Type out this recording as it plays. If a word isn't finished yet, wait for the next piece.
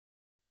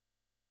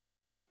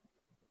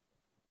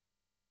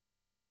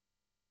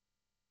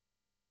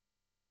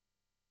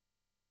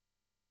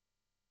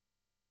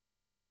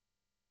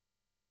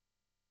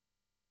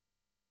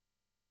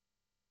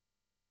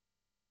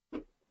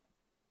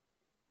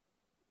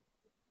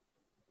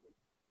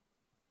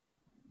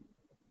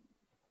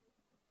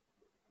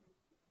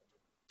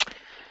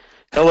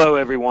Hello,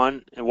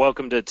 everyone, and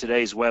welcome to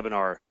today's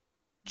webinar,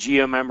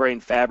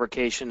 Geomembrane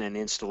Fabrication and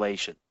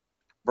Installation,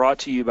 brought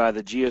to you by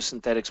the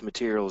Geosynthetics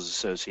Materials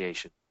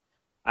Association.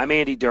 I'm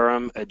Andy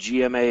Durham, a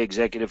GMA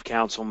Executive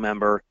Council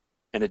member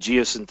and a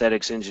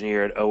geosynthetics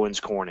engineer at Owens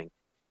Corning,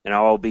 and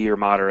I will be your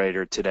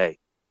moderator today.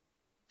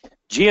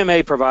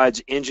 GMA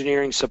provides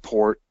engineering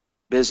support,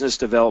 business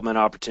development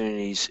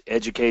opportunities,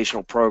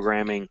 educational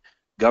programming,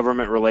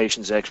 government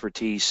relations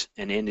expertise,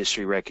 and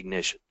industry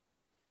recognition.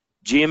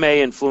 GMA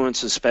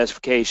influences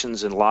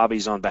specifications and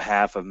lobbies on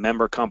behalf of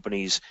member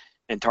companies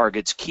and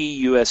targets key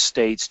U.S.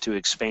 states to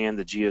expand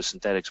the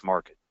geosynthetics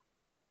market.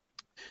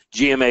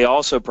 GMA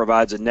also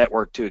provides a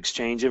network to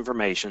exchange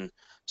information,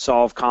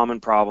 solve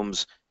common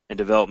problems, and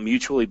develop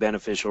mutually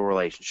beneficial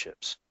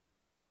relationships.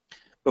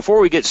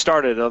 Before we get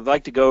started, I'd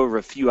like to go over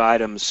a few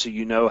items so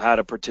you know how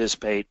to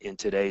participate in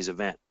today's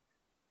event.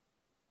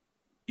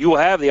 You will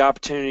have the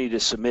opportunity to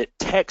submit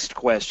text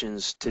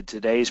questions to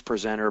today's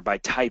presenter by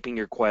typing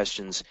your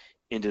questions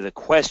into the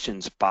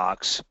questions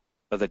box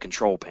of the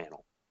control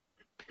panel.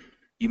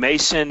 You may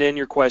send in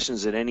your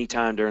questions at any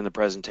time during the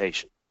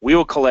presentation. We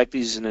will collect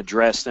these and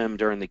address them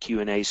during the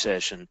Q&A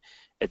session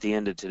at the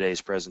end of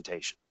today's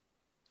presentation.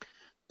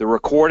 The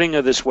recording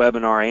of this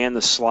webinar and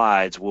the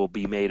slides will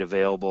be made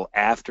available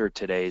after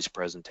today's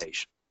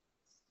presentation.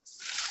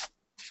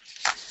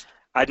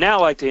 I'd now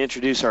like to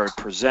introduce our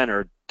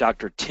presenter,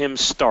 Dr. Tim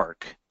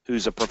Stark,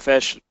 who's a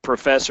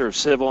professor of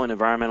civil and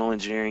environmental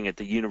engineering at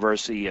the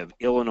University of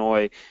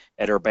Illinois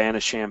at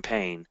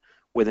Urbana-Champaign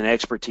with an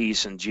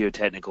expertise in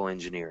geotechnical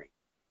engineering.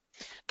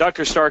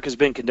 Dr. Stark has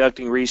been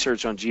conducting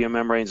research on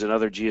geomembranes and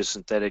other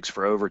geosynthetics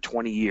for over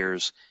 20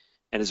 years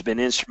and has been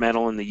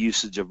instrumental in the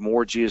usage of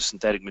more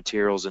geosynthetic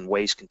materials in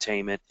waste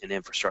containment and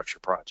infrastructure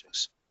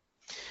projects.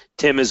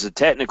 Tim is the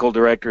technical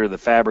director of the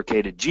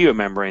Fabricated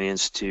Geomembrane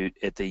Institute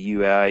at the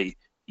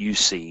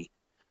UIUC,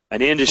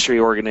 an industry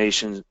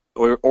organization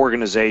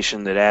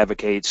that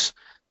advocates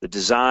the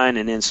design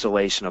and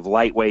installation of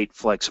lightweight,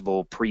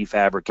 flexible,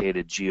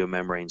 prefabricated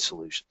geomembrane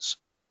solutions.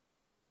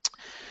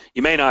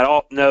 You may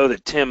not know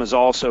that Tim is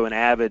also an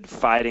avid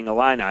Fighting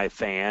Illini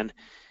fan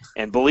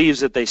and believes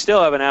that they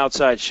still have an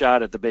outside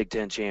shot at the Big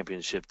Ten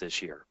championship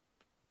this year.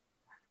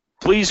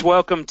 Please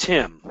welcome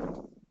Tim.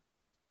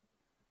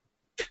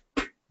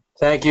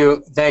 Thank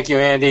you,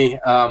 Andy.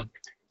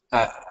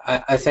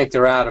 I think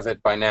they're out of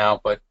it by now,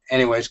 but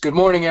anyways, good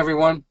morning,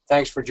 everyone.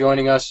 Thanks for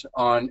joining us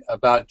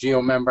about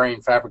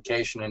geomembrane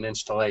fabrication and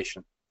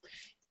installation.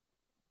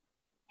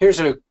 Here's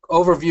an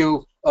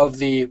overview of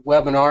the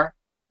webinar.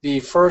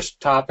 The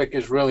first topic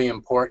is really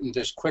important,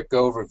 this quick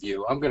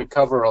overview. I'm going to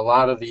cover a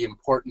lot of the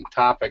important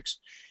topics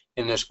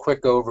in this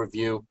quick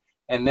overview,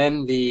 and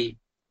then the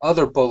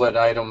other bullet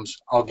items,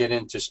 I'll get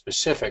into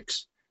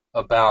specifics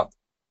about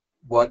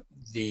what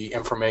the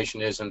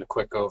information is in the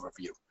quick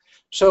overview.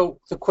 So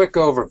the quick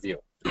overview.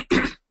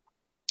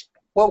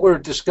 What we're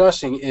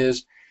discussing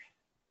is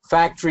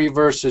factory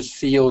versus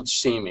field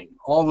seaming.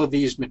 All of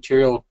these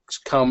materials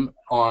come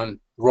on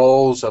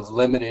rolls of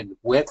limited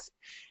width,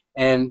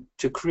 and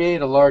to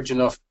create a large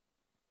enough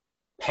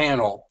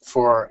panel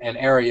for an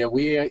area,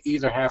 we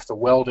either have to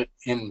weld it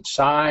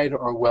inside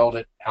or weld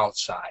it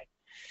outside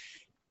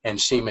and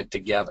seam it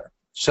together.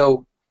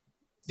 So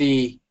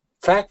the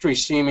factory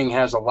seaming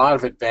has a lot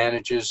of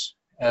advantages,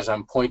 as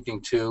I'm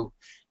pointing to.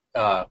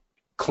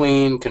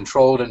 Clean,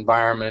 controlled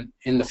environment.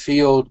 In the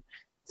field,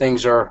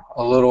 things are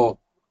a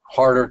little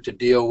harder to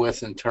deal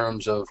with in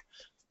terms of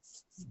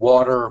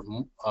water,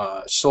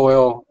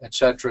 soil,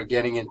 etc.,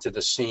 getting into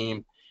the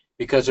seam,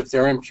 because if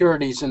there are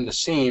impurities in the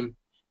seam,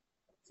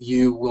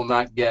 you will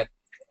not get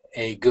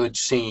a good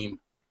seam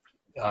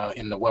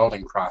in the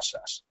welding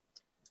process.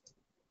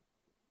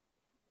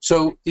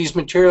 So these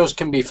materials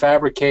can be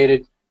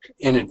fabricated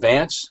in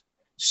advance,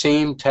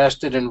 seamed,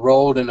 tested, and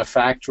rolled in a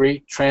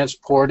factory,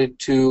 transported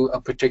to a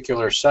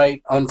particular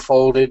site,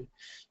 unfolded,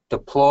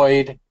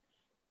 deployed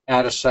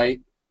at a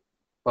site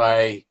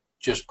by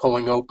just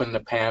pulling open the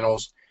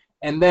panels,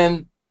 and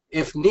then,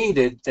 if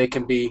needed, they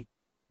can be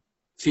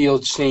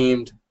field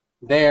seamed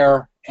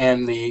there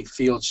and the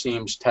field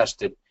seams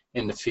tested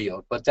in the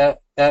field. But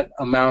that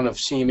amount of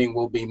seaming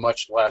will be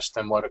much less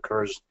than what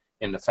occurs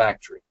in the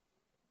factory.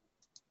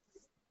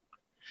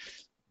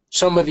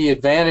 Some of the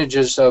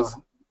advantages of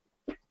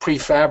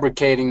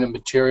prefabricating the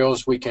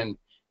materials: we can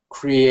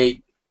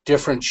create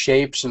different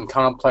shapes and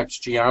complex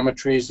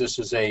geometries. This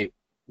is a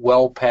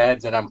well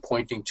pad that I'm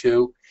pointing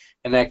to,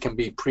 and that can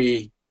be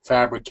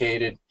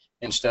prefabricated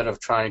instead of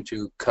trying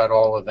to cut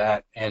all of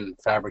that and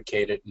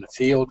fabricate it in the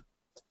field.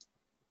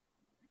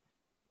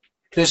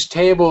 This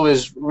table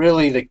is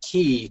really the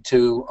key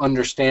to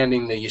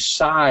understanding the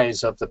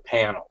size of the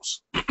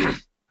panels.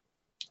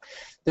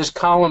 This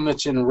column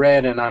that's in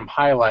red and I'm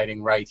highlighting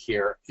right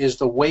here is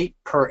the weight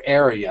per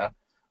area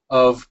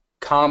of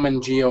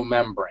common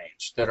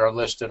geomembranes that are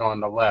listed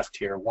on the left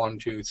here. 1,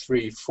 2,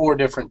 3, 4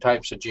 different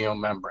types of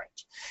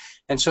geomembranes.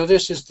 And so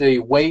this is the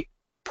weight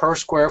per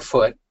square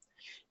foot,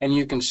 and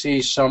you can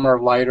see some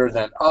are lighter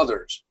than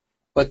others.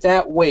 But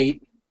that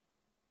weight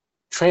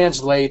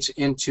translates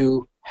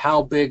into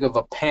how big of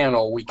a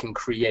panel we can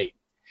create.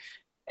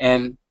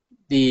 And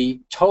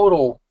the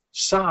total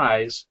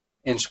size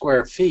in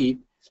square feet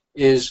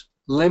is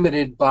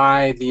limited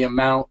by the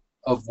amount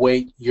of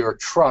weight your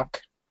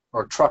truck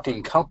or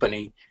trucking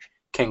company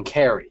can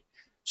carry.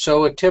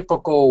 So a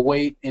typical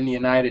weight in the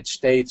United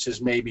States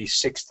is maybe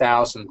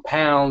 6,000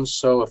 pounds.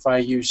 So if I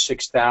use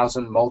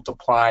 6,000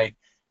 multiply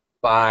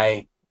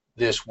by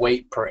this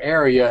weight per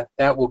area,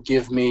 that will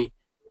give me,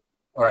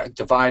 or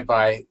divide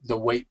by the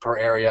weight per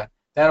area,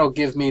 that'll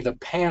give me the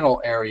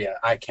panel area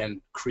I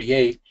can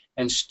create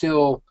and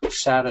still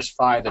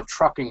satisfy the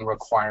trucking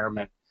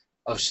requirement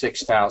of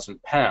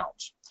 6,000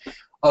 pounds.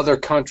 Other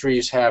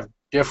countries have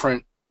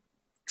different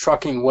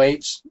trucking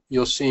weights.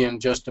 You'll see in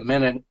just a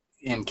minute.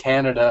 In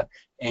Canada,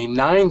 a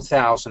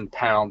 9,000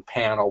 pound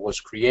panel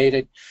was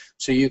created,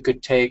 so you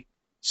could take,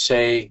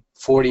 say,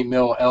 40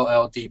 mil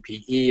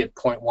LLDPE at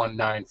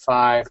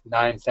 0.195,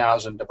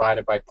 9,000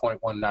 divided by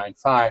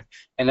 0.195,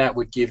 and that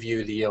would give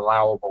you the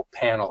allowable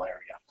panel area.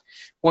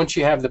 Once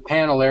you have the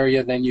panel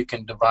area, then you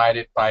can divide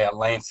it by a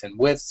length and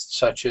width,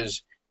 such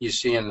as you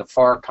see in the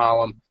far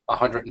column,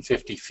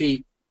 150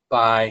 feet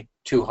by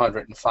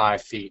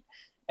 205 feet.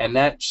 And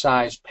that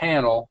size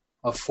panel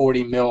of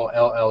 40 mil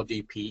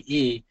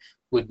LLDPE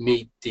would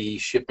meet the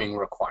shipping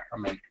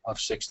requirement of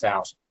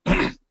 6,000.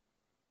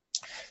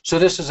 So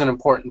this is an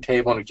important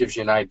table, and it gives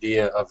you an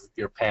idea of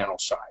your panel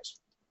size.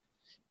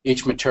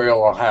 Each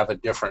material will have a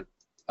different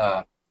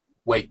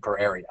weight per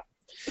area.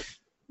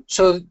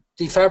 So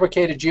the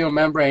Fabricated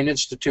Geomembrane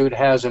Institute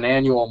has an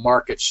annual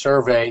market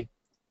survey.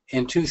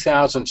 In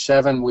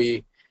 2007,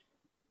 we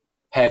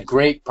had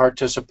great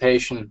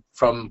participation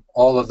from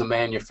all of the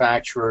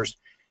manufacturers,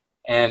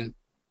 and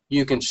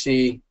you can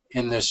see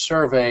in this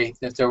survey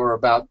that there were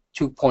about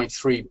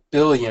 2.3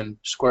 billion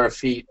square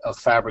feet of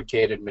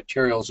fabricated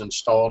materials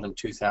installed in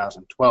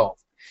 2012.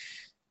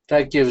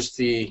 That gives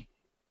the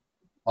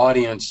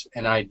audience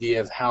an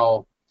idea of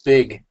how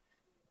big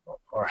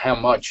or how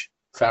much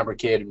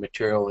fabricated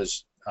material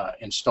is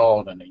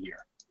installed in a year.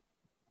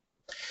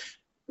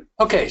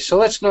 Okay, so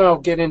let's now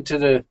get into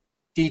the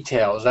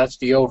details. That's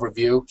the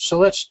overview. So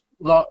let's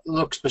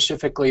look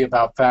specifically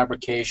about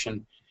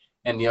fabrication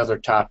and the other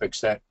topics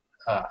that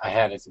I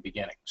had at the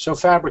beginning. So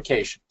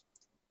fabrication.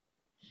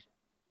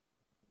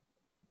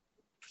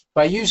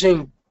 By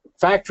using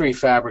factory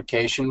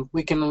fabrication,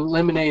 we can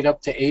eliminate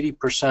up to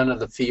 80% of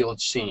the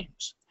field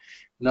seams.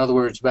 In other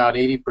words, about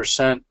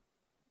 80%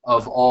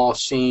 of all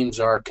seams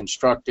are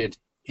constructed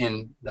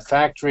in the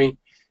factory,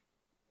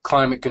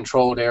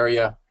 climate-controlled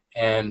area,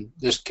 and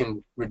this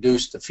can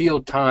reduce the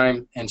field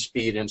time and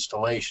speed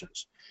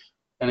installations.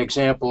 An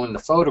example in the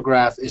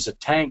photograph is a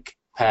tank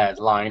pad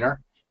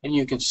liner, and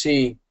you can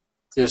see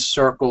this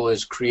circle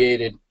is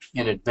created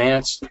in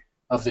advance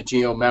of the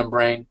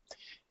geomembrane,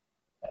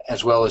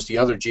 as well as the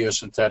other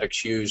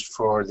geosynthetics used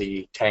for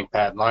the tank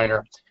pad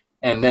liner,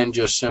 and then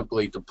just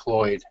simply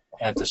deployed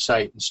at the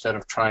site instead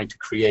of trying to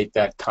create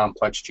that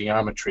complex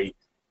geometry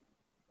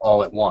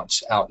all at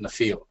once out in the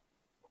field.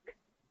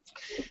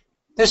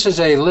 This is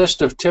a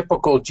list of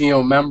typical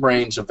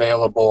geomembranes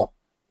available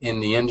in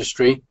the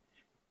industry,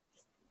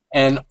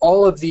 and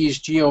all of these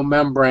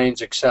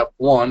geomembranes except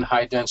one,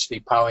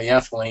 high-density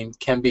polyethylene,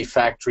 can be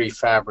factory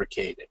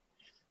fabricated.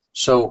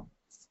 So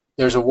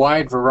there's a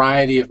wide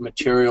variety of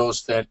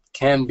materials that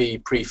can be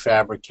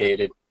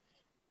prefabricated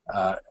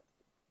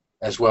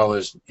as well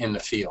as in the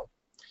field.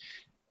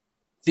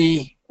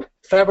 The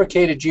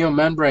Fabricated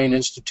Geomembrane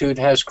Institute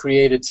has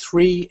created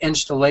 3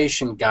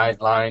 installation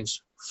guidelines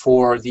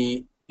for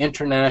the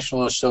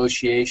International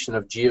Association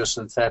of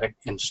Geosynthetic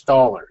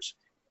Installers,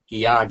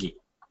 IAGI.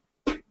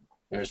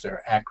 There's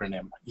their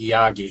acronym,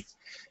 IAGI.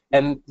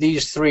 And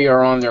these 3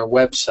 are on their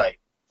website.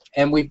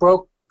 And we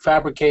broke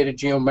fabricated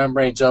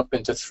geomembranes up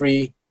into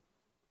 3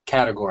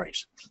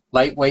 categories.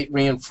 Lightweight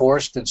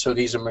reinforced, and so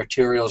these are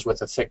materials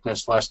with a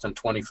thickness less than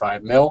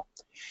 25 mil.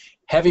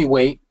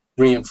 Heavyweight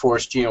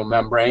reinforced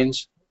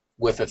geomembranes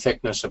with a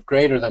thickness of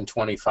greater than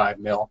 25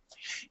 mil.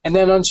 And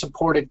then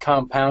unsupported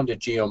compounded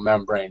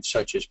geomembranes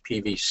such as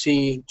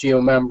PVC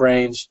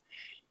geomembranes,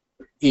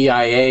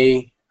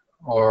 EIA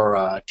or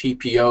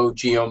TPO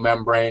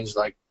geomembranes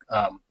like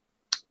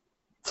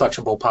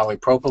flexible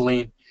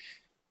polypropylene.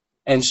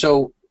 And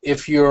so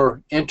if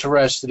you're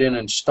interested in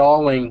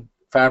installing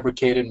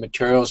fabricated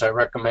materials, I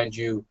recommend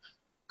you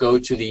go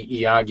to the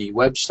IAGI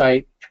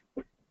website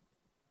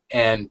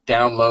and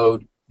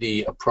download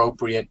the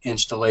appropriate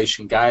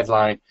installation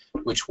guideline,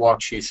 which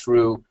walks you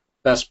through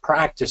best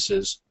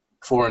practices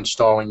for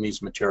installing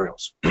these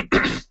materials.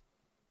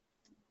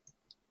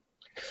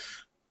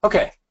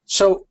 Okay,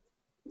 so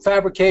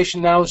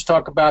fabrication, now let's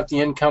talk about the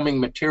incoming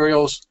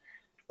materials.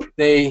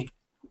 They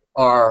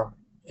are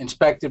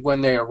inspected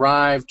when they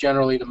arrive.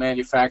 Generally, the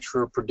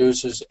manufacturer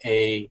produces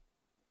a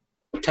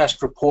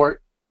test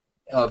report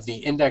of the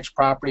index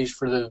properties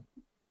for the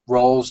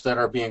rolls that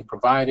are being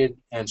provided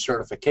and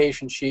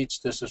certification sheets.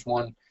 This is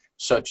one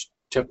such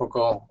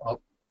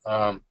typical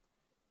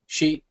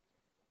sheet,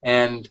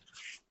 and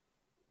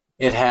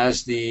it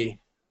has the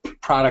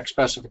product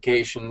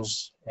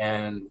specifications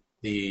and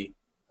the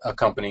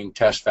accompanying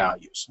test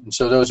values. And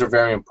so those are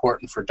very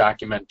important for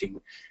documenting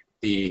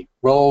the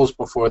rolls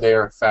before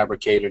they're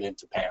fabricated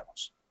into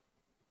panels.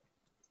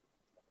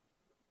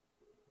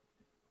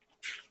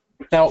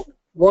 Now,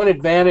 one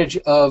advantage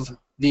of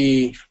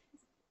the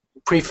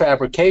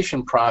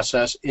prefabrication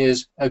process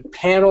is a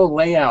panel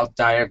layout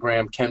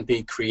diagram can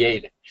be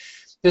created.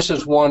 This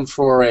is one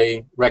for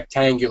a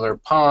rectangular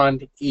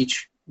pond.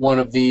 Each one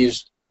of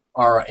these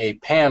are a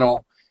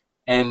panel,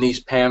 and these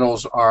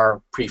panels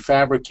are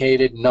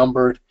prefabricated,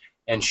 numbered,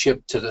 and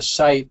shipped to the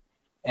site,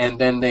 and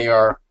then they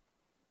are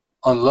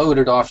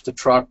unloaded off the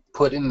truck,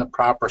 put in the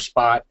proper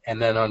spot,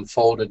 and then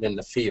unfolded in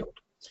the field.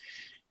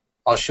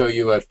 I'll show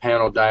you a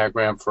panel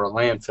diagram for a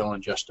landfill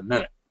in just a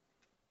minute.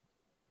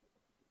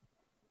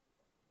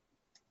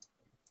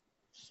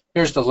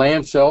 Here's the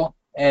landfill,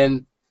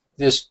 and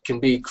this can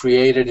be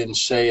created in,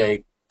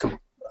 say, a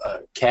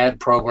CAD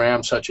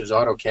program such as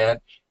AutoCAD.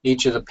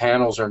 Each of the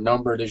panels are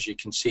numbered, as you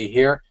can see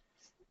here.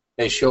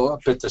 They show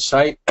up at the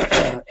site,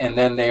 and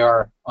then they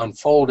are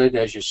unfolded,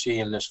 as you see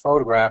in this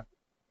photograph,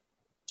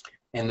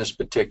 in this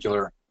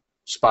particular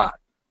spot.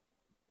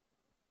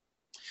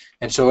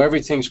 And so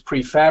everything's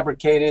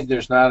prefabricated.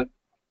 There's not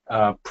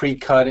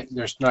pre-cut.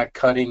 There's not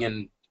cutting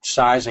and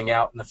sizing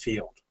out in the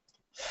field.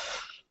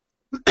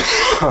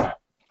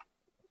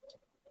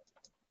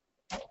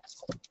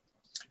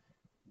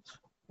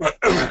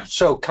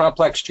 So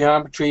complex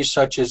geometries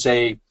such as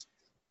a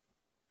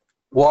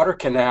water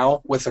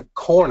canal with a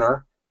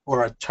corner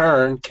or a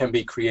turn can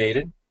be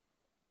created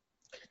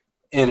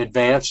in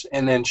advance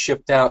and then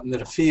shipped out into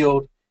the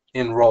field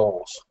in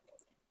rolls.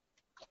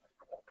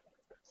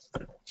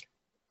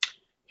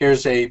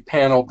 Here's a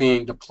panel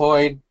being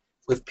deployed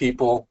with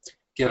people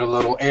get a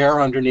little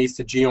air underneath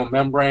the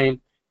geomembrane,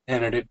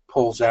 and it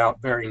pulls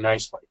out very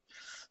nicely.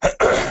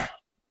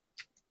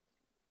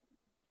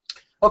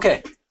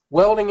 Okay,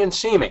 welding and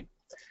seaming.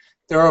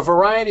 There are a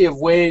variety of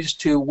ways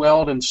to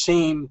weld and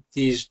seam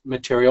these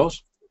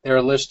materials.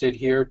 They're listed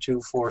here,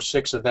 2, 4,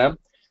 6 of them.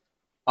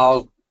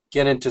 I'll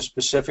get into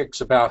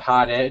specifics about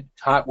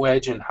hot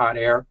wedge and hot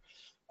air.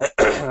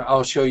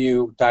 I'll show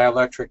you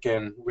dielectric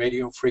and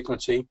radio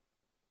frequency.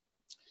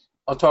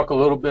 I'll talk a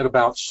little bit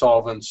about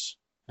solvents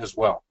as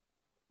well.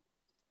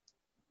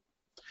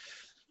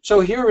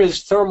 So here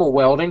is thermal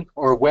welding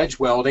or wedge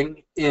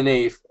welding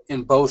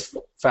in both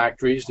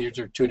factories. These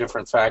are 2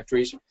 different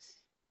factories,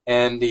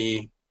 and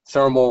the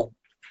thermal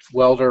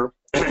welder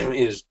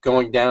is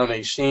going down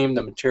a seam.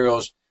 The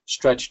material's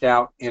stretched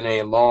out in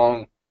a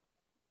long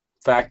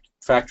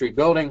factory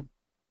building,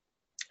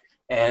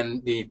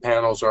 and the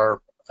panels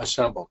are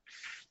assembled.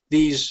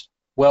 These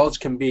welds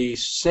can be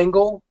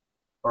single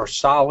or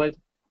solid,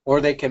 or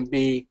they can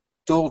be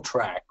dual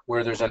track,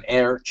 where there's an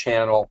air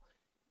channel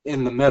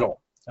in the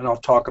middle. And I'll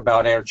talk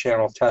about air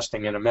channel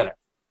testing in a minute.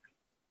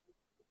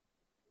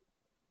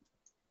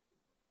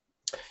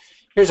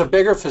 Here's a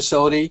bigger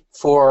facility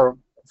for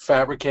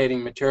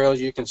fabricating materials.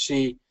 You can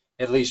see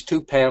at least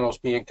 2 panels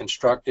being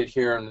constructed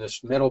here in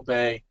this middle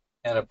bay,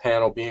 and a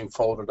panel being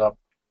folded up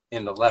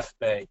in the left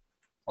bay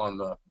on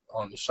the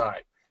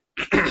side.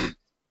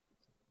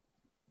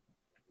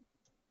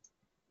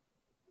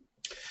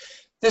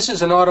 This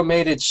is an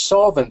automated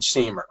solvent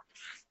seamer.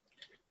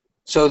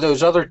 So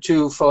those other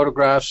 2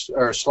 photographs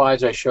or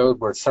slides I showed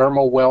were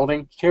thermal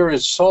welding. Here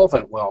is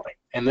solvent welding,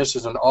 and this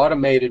is an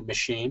automated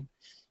machine.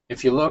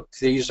 If you look,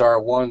 these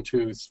are 1,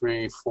 2,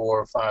 3,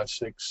 4, 5,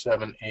 6,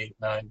 7, 8,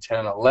 9,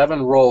 10,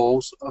 11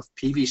 rolls of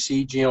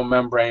PVC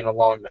geomembrane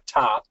along the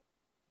top,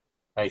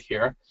 right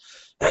here.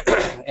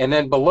 And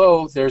then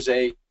below, there's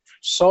a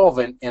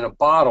solvent in a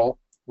bottle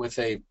with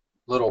a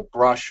little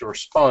brush or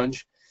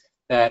sponge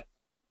that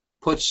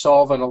puts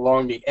solvent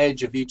along the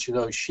edge of each of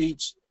those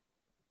sheets.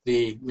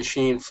 The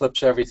machine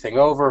flips everything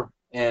over,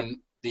 and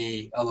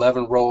the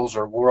 11 rolls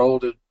are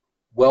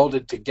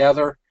welded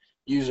together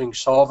using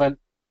solvent,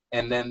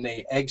 and then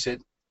they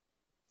exit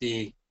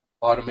the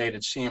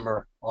automated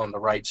seamer on the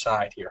right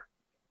side here.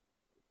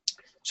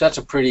 So that's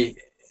a pretty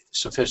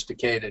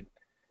sophisticated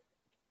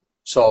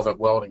solvent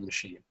welding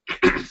machine.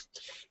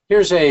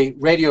 Here's a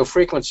radio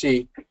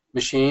frequency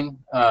machine.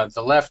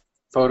 The left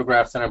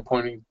photograph that I'm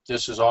pointing,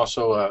 this is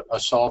also a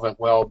solvent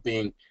weld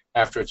being,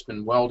 after it's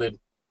been welded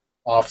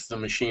off the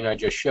machine I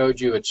just showed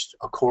you, it's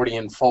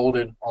accordion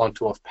folded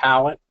onto a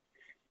pallet,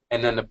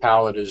 and then the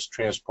pallet is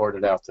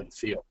transported out to the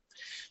field.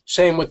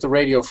 Same with the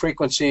radio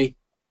frequency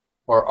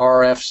or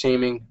RF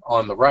seaming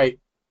on the right.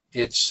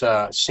 It's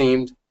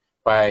seamed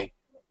by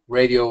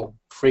radio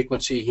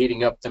frequency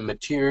heating up the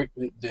material,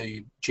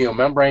 the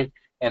geomembrane,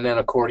 and then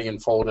accordion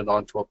folded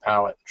onto a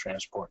pallet and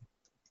transported.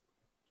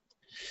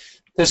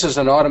 This is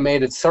an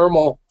automated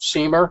thermal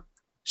seamer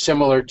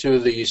similar to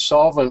the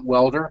solvent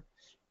welder,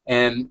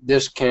 and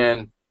this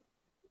can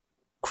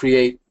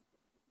create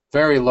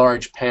very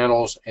large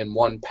panels in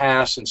one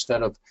pass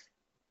instead of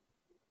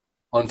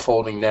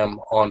unfolding them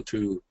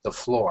onto the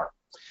floor.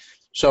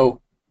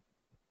 So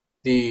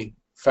the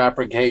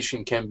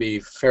fabrication can be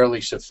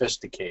fairly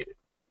sophisticated.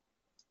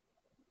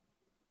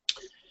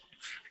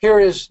 Here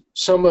is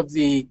some of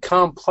the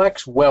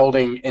complex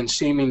welding and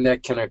seaming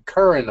that can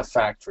occur in the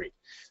factory.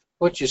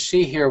 What you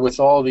see here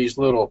with all these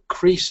little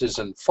creases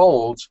and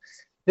folds,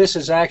 this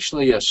is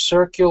actually a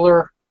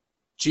circular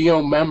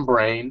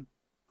geomembrane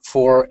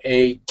for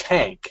a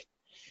tank.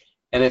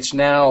 And it's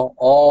now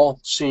all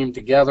seamed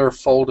together,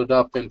 folded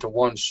up into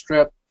one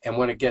strip, and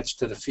when it gets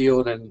to the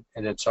field and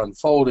it's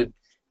unfolded,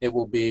 it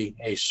will be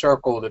a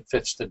circle that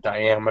fits the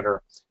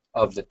diameter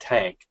of the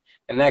tank.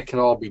 And that can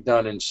all be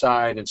done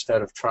inside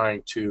instead of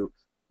trying to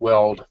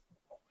weld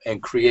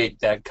and create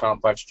that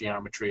complex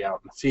geometry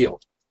out in the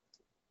field.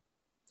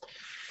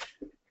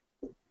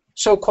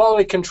 So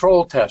quality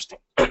control testing.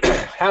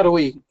 How do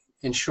we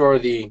ensure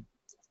the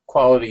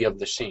quality of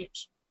the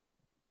seams?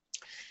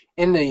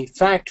 In the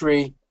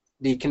factory,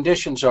 the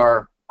conditions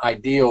are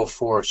ideal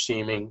for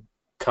seaming: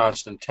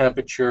 constant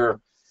temperature,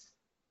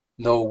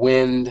 no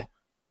wind,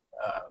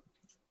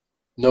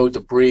 no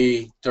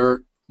debris,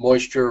 dirt,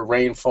 moisture,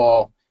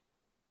 rainfall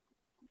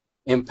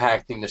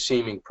impacting the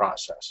seaming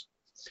process.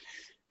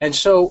 And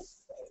so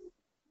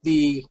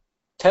the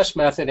test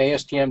method,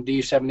 ASTM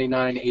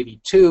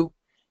D7982,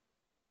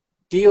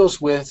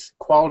 deals with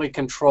quality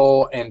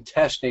control and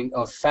testing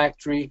of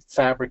factory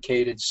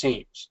fabricated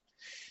seams.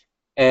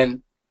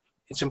 And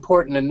it's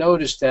important to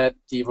notice that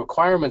the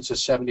requirements of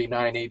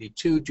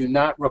 7982 do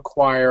not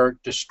require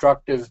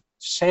destructive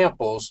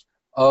samples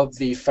of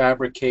the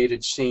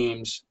fabricated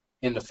seams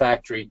in the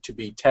factory to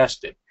be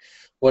tested.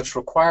 What's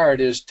required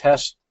is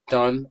tests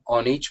done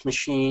on each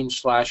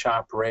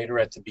machine/operator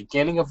at the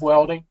beginning of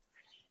welding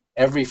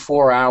every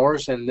 4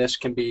 hours, and this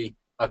can be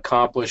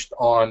accomplished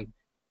on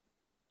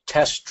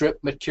test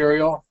strip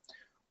material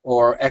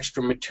or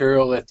extra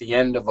material at the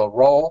end of a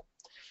roll,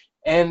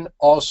 and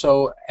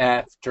also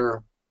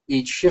after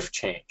each shift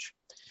change.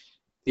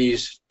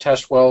 These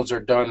test welds are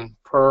done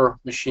per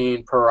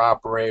machine, per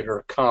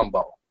operator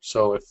combo.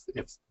 So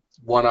if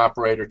one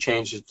operator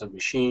changes the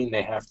machine,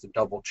 they have to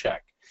double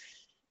check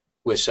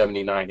with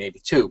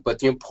 7982. But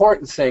the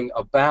important thing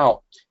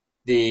about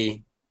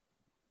the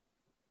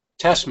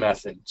test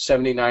method,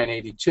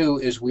 7982,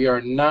 is we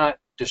are not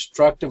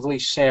destructively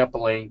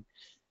sampling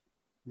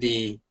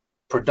the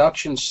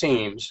production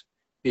seams,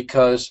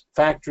 because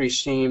factory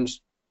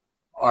seams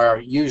are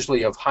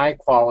usually of high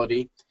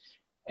quality,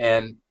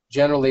 and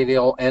generally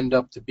they'll end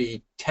up to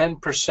be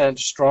 10%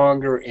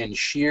 stronger in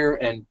shear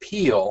and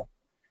peel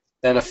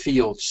than a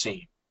field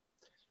seam.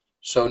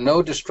 So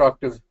no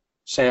destructive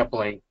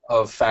sampling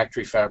of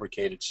factory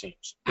fabricated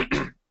seams.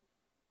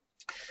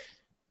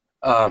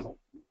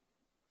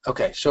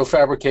 Okay, so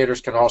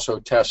fabricators can also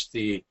test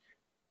the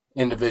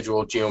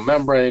individual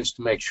geomembranes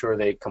to make sure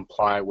they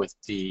comply with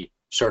the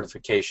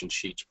certification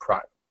sheets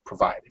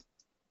provided.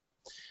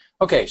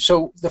 Okay,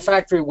 so the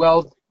factory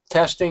weld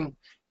testing,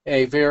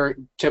 a very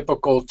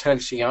typical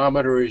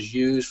tensiometer is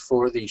used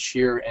for the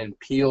shear and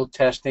peel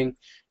testing.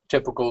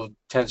 Typical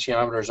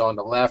tensiometer is on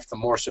the left. The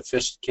more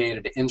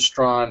sophisticated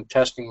Instron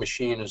testing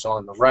machine is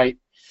on the right.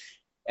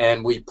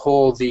 And we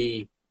pull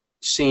the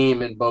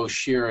seam in both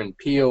shear and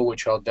peel,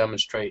 which I'll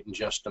demonstrate in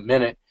just a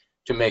minute,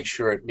 to make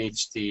sure it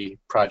meets the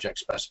project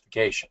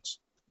specifications.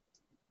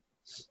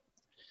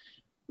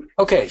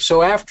 Okay,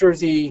 so after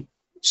the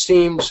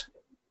seams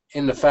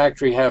in the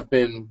factory have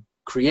been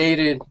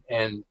created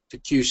and the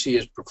QC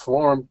is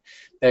performed,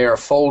 they are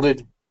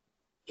folded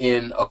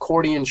in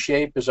accordion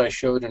shape, as I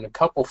showed in a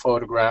couple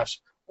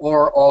photographs,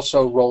 or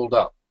also rolled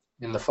up.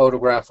 In the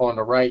photograph on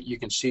the right, you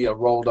can see a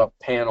rolled up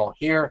panel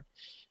here,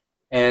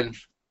 and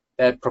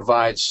that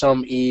provides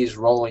some ease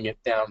rolling it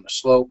down the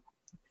slope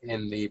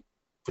in the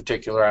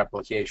particular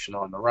application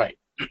on the right.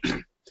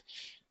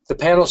 The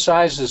panel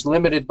size is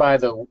limited by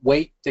the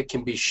weight that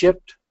can be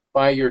shipped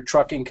by your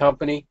trucking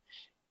company,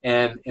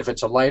 and if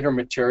it's a lighter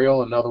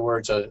material, in other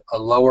words, a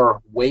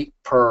lower weight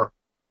per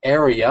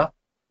area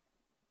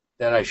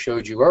that I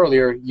showed you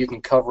earlier, you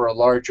can cover a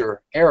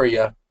larger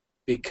area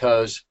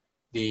because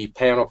the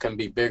panel can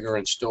be bigger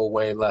and still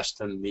weigh less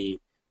than the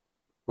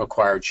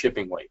required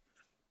shipping weight.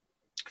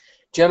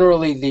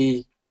 Generally,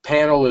 the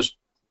panel is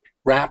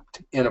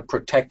wrapped in a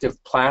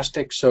protective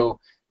plastic so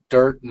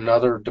dirt and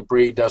other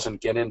debris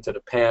doesn't get into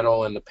the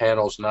panel and the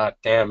panel's not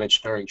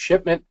damaged during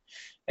shipment,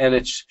 and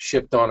it's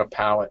shipped on a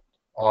pallet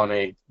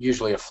on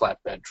usually a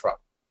flatbed truck,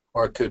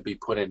 or it could be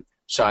put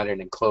inside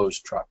an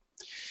enclosed truck.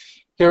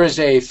 Here is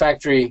a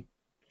factory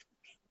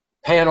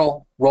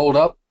panel rolled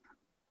up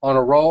on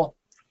a roll,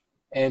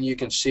 and you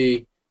can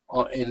see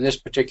in this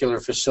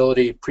particular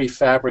facility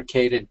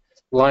prefabricated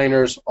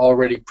liners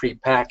already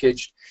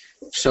prepackaged.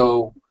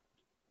 So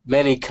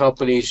many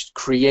companies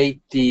create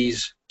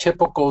these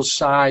typical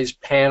size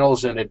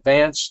panels in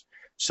advance,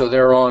 so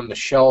they're on the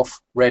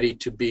shelf ready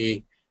to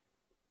be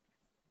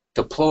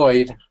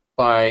deployed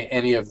by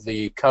any of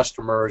the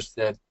customers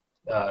that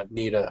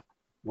need a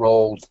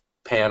rolled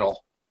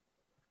panel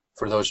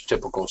for those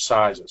typical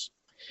sizes.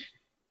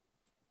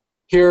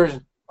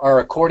 Here are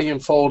accordion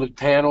folded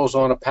panels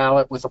on a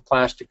pallet with a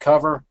plastic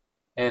cover,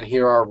 and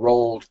here are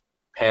rolled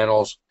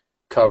panels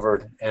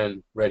covered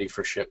and ready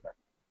for shipment.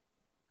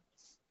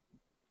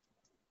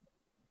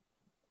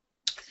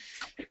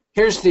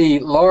 Here's the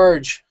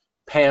large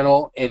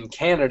panel in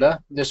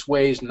Canada. This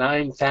weighs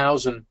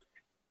 9,000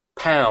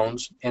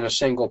 pounds in a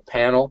single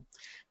panel.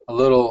 A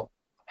little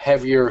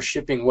heavier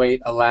shipping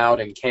weight allowed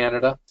in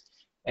Canada,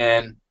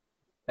 and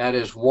that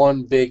is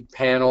one big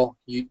panel.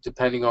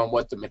 Depending on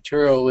what the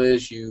material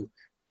is, you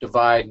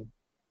divide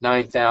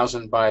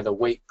 9,000 by the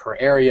weight per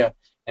area,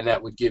 and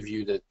that would give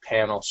you the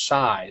panel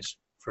size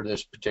for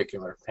this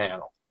particular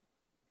panel.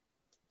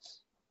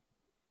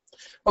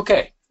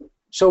 Okay,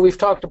 so we've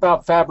talked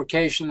about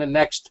fabrication. The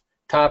next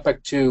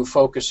topic to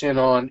focus in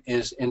on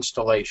is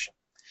installation.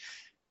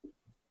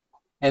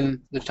 And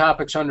the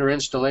topics under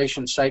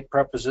installation: site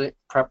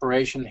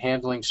preparation,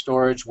 handling,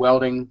 storage,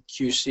 welding,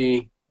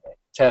 QC,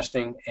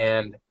 testing,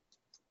 and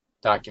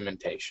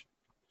documentation.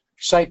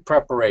 Site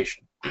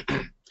preparation.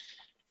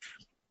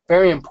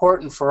 Very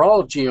important for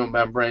all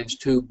geomembranes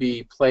to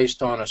be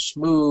placed on a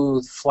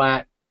smooth,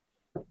 flat,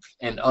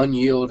 and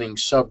unyielding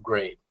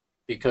subgrade,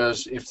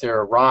 because if there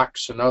are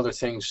rocks and other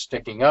things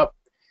sticking up,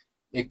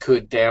 it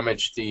could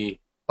damage the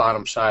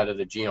bottom side of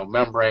the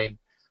geomembrane.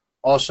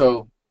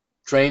 Also,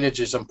 drainage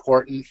is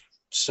important,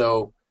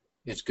 so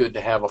it's good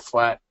to have a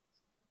flat,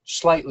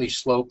 slightly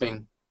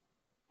sloping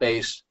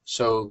base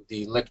so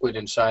the liquid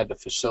inside the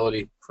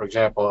facility, for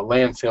example a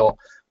landfill,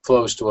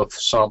 flows to a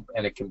sump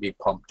and it can be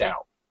pumped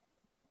out.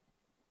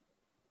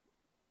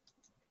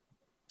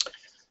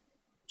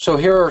 So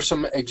here are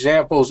some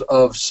examples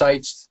of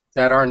sites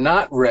that are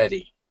not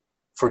ready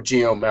for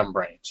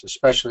geomembranes,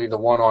 especially the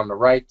one on the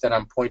right that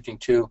I'm pointing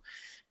to.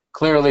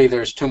 Clearly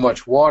there's too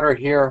much water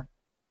here,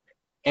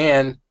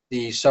 and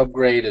the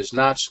subgrade is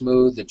not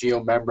smooth. The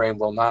geomembrane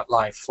will not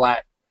lie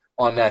flat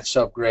on that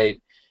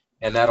subgrade,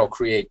 and that'll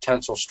create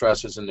tensile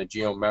stresses in the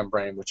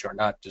geomembrane, which are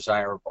not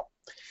desirable.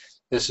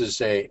 This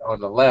is on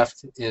the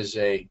left is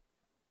a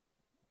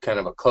kind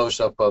of a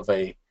close-up of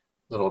a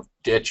little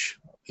ditch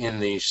in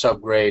the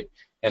subgrade,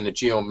 and the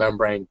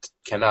geomembrane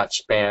cannot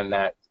span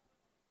that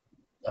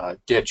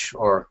ditch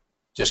or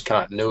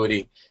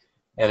discontinuity,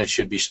 and it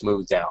should be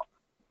smoothed out.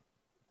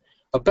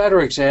 A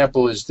better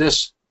example is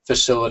this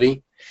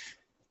facility.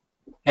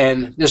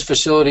 And this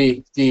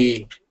facility,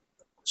 the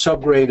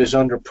subgrade is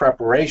under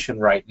preparation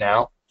right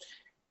now.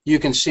 You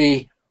can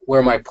see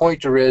where my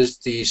pointer is,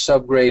 the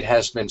subgrade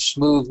has been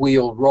smooth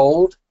wheel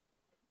rolled,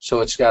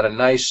 so it's got a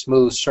nice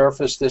smooth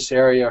surface, this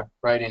area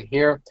right in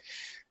here.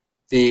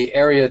 The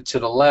area to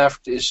the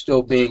left is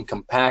still being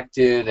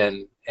compacted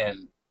and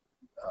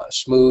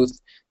smooth.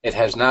 It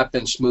has not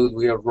been smooth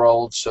wheel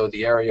rolled, so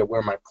the area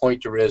where my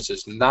pointer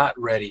is not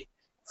ready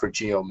for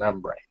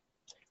geomembrane.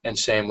 And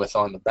same with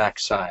on the back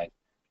side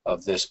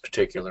of this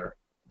particular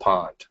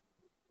pond.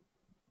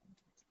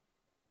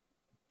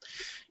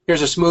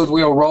 Here's a smooth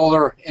wheel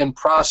roller in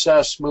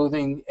process,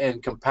 smoothing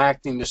and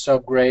compacting the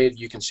subgrade.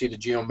 You can see the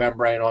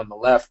geomembrane on the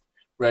left,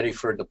 ready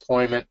for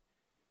deployment.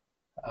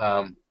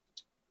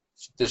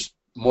 This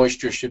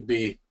moisture should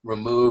be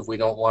removed. We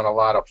don't want a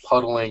lot of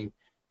puddling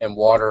and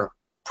water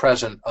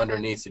present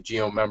underneath the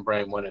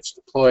geomembrane when it's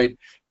deployed,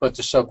 but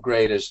the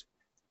subgrade is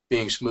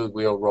being smooth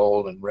wheel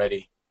rolled and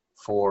ready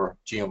for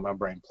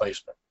geomembrane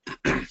placement.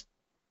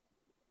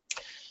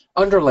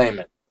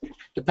 Underlayment.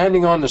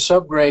 Depending on the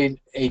subgrade,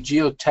 a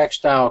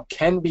geotextile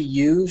can be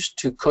used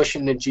to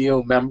cushion the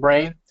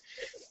geomembrane.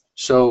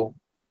 So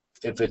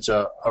if it's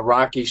a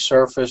rocky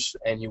surface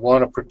and you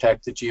want to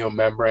protect the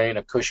geomembrane,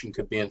 a cushion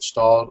could be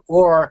installed,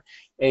 or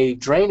a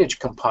drainage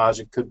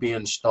composite could be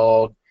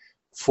installed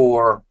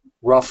for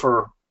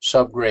rougher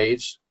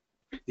subgrades.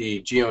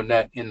 The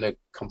geonet in the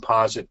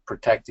composite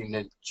protecting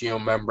the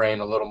geomembrane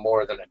a little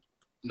more than a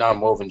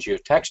non-woven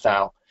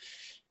geotextile.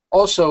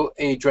 Also,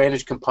 a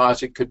drainage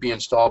composite could be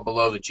installed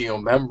below the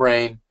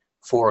geomembrane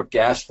for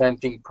gas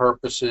venting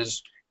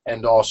purposes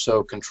and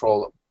also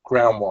control of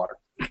groundwater.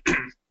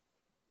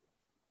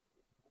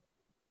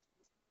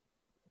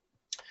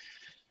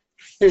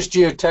 Here's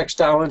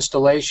geotextile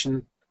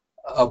installation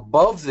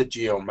above the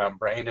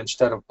geomembrane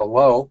instead of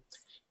below.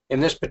 In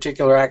this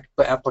particular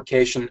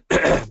application,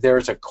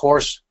 there's a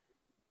coarse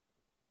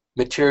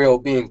material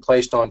being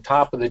placed on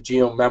top of the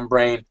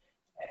geomembrane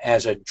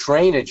as a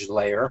drainage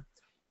layer,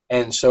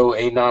 and so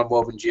a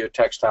non-woven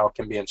geotextile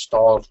can be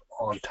installed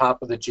on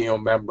top of the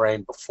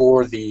geomembrane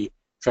before the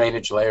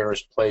drainage layer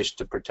is placed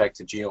to protect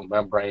the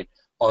geomembrane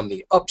on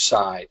the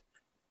upside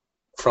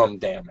from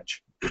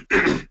damage.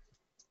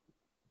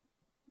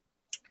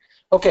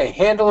 Okay,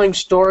 handling,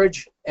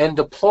 storage, and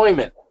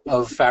deployment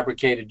of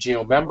fabricated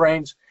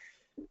geomembranes.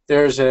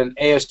 There's an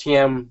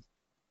ASTM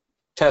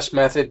test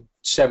method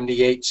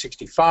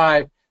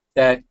 7865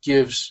 that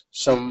gives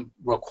some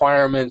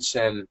requirements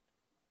and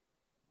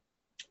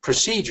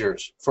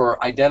procedures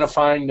for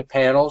identifying the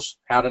panels,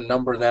 how to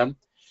number them,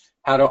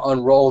 how to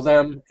unroll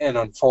them and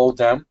unfold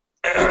them,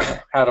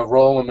 how to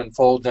roll them and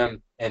fold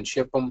them and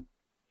ship them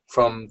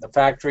from the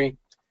factory,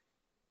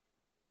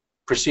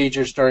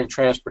 procedures during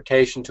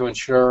transportation to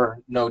ensure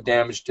no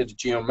damage to the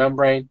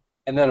geomembrane,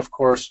 and then of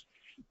course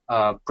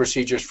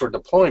procedures for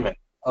deployment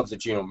of the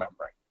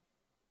geomembrane.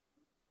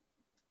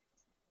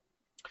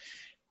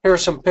 Here are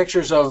some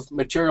pictures of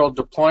material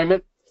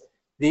deployment.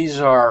 These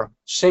are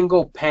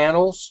single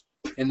panels,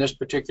 in this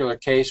particular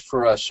case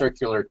for a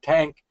circular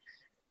tank,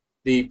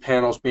 the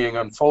panels being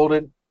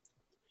unfolded,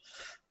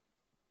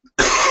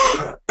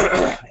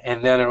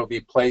 and then it'll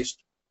be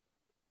placed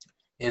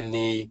in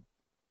the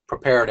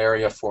prepared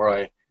area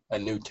for a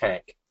new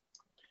tank.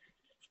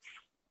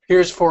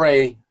 Here's for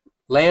a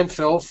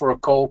landfill for a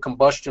coal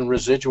combustion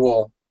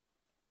residual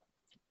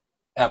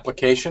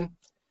application.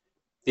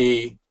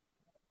 The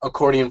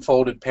accordion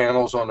folded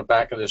panels on the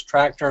back of this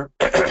tractor,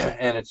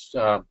 and it's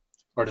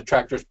or the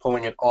tractor's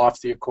pulling it off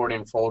the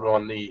accordion fold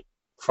on the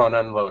front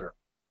end loader.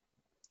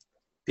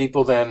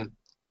 People then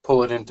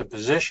pull it into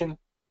position,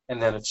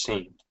 and then it's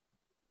seamed.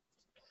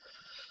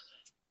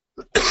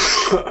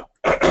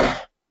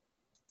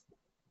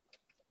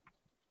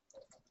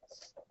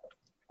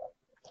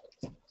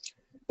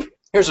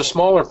 Here's a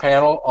smaller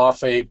panel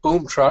off a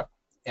boom truck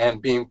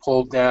and being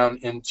pulled down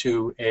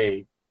into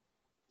a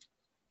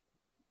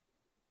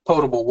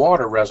potable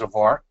water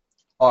reservoir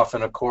off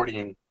an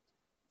accordion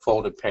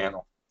folded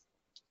panel.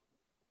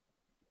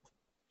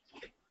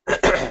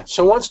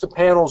 So once the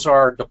panels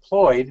are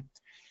deployed,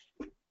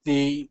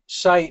 the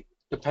site,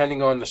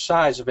 depending on the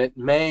size of it,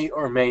 may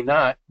or may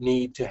not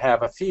need to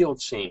have a field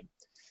seam.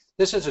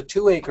 This is a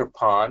 2-acre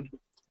pond.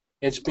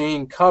 It's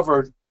being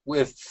covered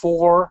with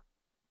 4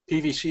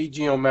 PVC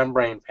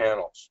geomembrane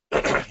panels.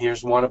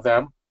 Here's one of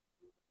them.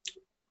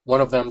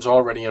 One of them's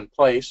already in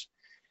place.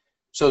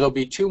 So there'll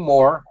be 2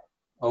 more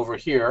over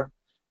here,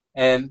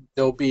 and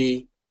there'll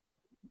be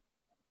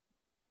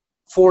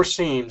 4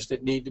 seams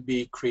that need to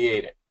be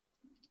created.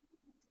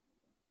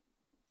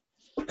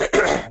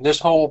 This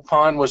whole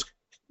pond was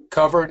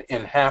covered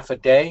in half a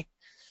day.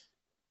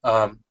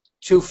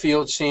 2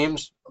 field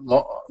seams,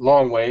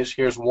 long ways.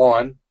 Here's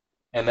one,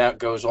 and that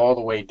goes all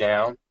the way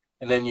down.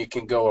 And then you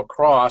can go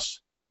across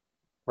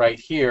right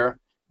here,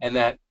 and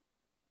that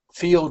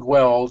field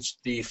welds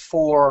the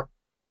 4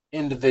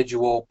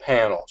 individual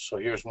panels. So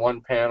here's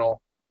one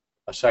panel,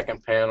 a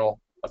second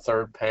panel, a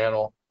third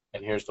panel,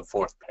 and here's the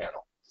 4th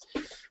panel.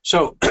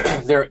 So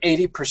there are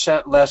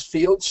 80% less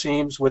field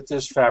seams with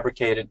this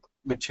fabricated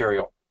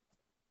material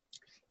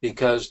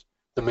because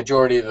the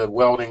majority of the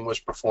welding was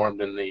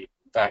performed in the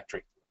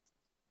factory.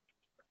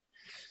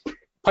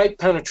 Pipe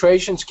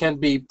penetrations can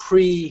be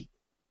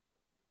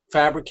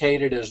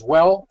pre-fabricated as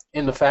well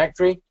in the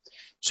factory.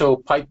 So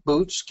pipe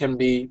boots can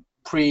be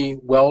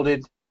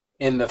pre-welded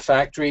in the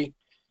factory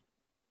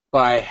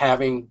by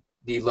having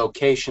the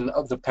location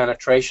of the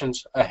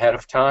penetrations ahead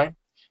of time,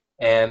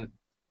 and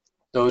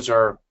those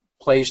are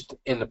placed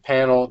in the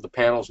panel, the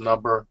panel's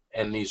number,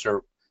 and these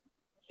are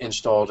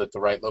installed at the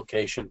right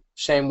location.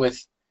 Same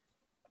with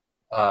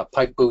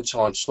pipe boots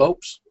on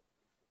slopes.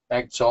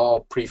 That's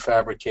all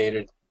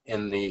prefabricated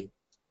in the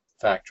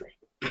factory.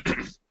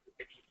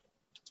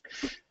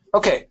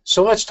 Okay,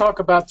 so let's talk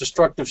about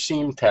destructive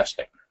seam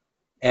testing.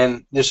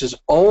 And this is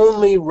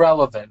only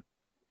relevant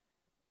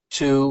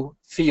to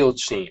field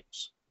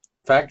seams.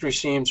 Factory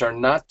seams are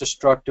not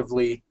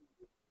destructively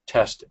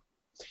tested.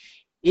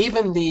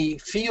 Even the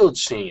field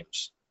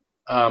seams,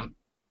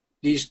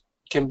 this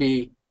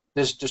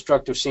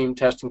destructive seam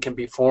testing can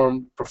be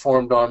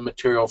performed on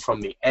material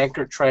from the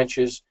anchor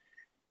trenches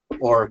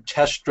or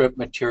test strip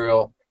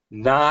material,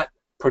 not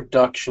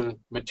production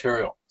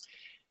material.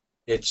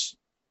 It's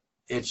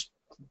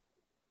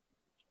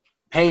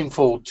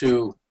painful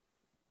to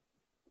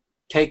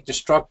take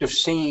destructive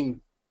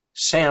seam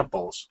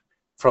samples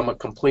from a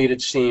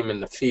completed seam in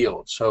the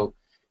field. So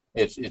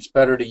it's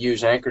better to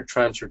use anchor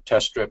trench or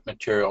test strip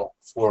material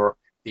for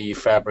the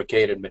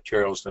fabricated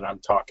materials that I'm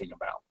talking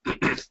about.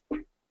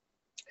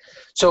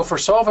 So for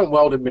solvent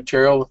welded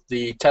material,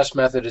 the test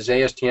method is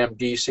ASTM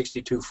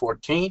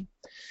D6214.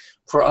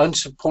 For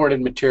unsupported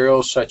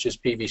materials such as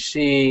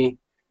PVC,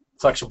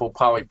 flexible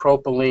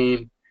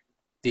polypropylene,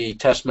 the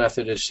test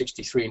method is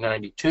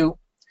 6392.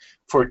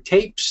 For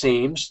tape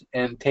seams,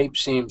 and tape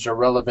seams are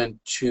relevant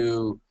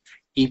to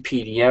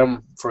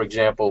EPDM, for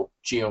example,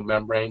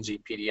 geomembranes,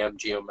 EPDM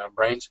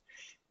geomembranes,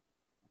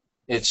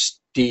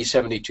 it's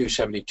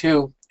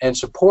D7272, and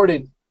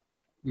supported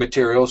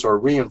materials or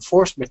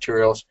reinforced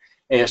materials,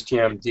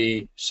 ASTM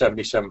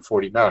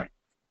D7749.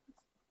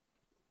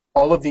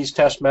 All of these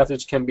test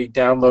methods can be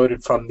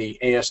downloaded from the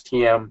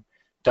ASTM.org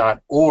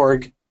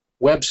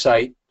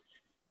website,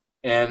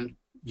 and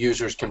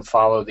users can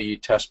follow the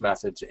test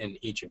methods in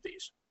each of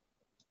these.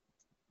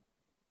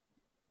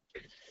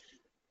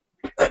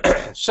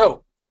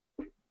 So,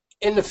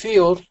 in the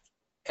field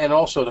and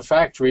also the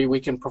factory,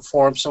 we can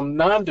perform some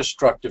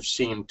non-destructive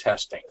seam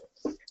testing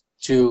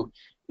to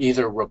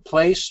either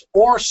replace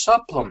or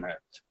supplement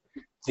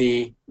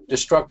the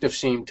destructive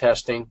seam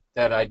testing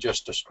that I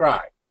just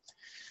described.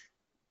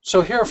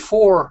 So here are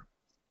 4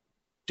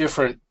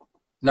 different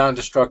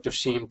non-destructive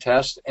seam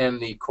tests and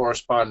the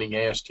corresponding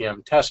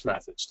ASTM test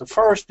methods. The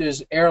first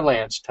is air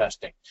lance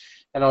testing,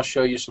 and I'll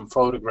show you some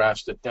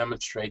photographs that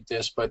demonstrate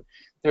this, but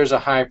there's a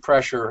high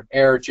pressure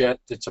air jet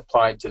that's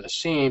applied to the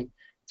seam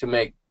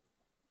to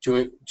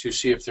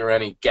see if there are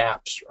any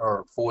gaps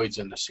or voids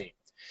in the seam.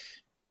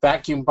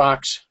 Vacuum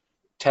box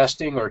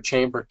testing or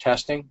chamber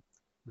testing.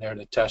 They're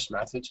the test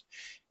methods.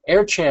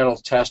 Air channel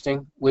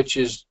testing, which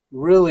is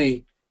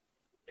really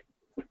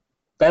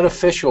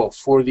beneficial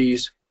for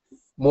these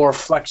more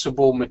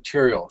flexible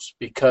materials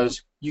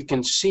because you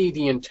can see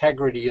the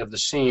integrity of the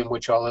seam,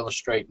 which I'll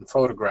illustrate in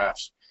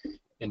photographs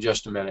in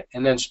just a minute.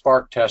 And then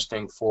spark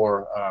testing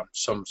for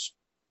some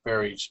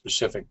very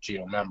specific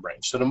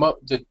geomembranes. So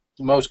the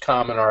most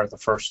common are the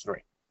first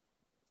three.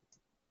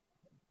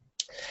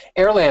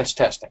 Air lance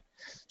testing.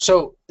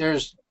 So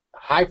there's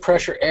high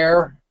pressure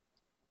air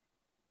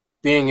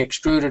being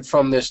extruded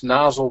from this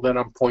nozzle that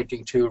I'm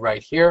pointing to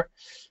right here.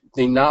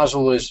 The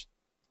nozzle is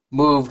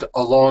moved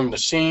along the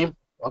seam.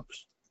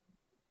 Oops.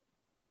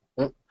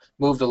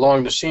 Moved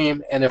along the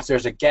seam, and if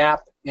there's a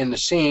gap in the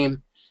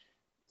seam,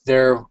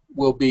 there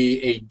will be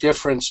a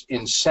difference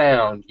in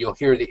sound. You'll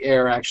hear the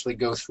air actually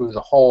go through the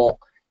hole.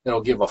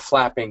 It'll give a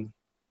flapping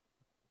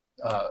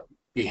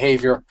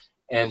behavior,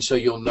 and so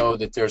you'll know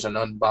that there's an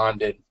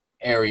unbonded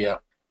area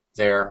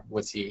there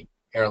with the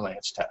air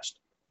lance test.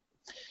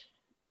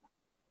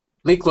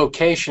 Leak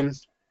location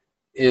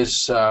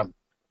is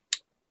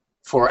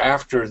for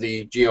after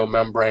the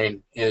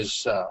geomembrane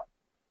is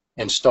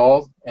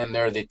installed, and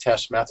they're the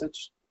test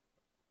methods.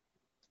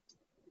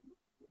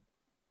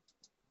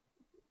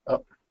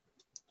 Oh.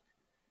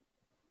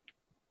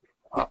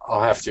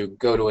 I'll have to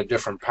go to a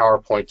different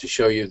PowerPoint to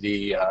show you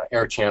the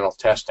air channel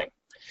testing.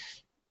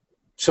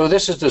 So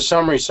this is the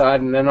summary side,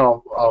 and then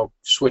I'll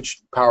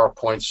switch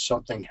PowerPoints.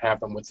 Something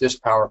happened with this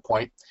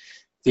PowerPoint.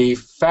 The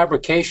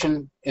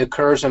fabrication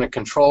occurs in a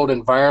controlled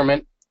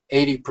environment,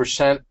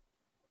 80%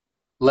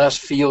 less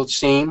field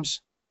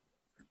seams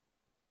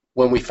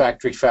when we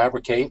factory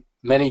fabricate.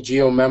 Many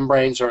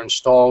geomembranes are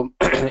installed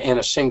in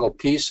a single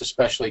piece,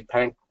 especially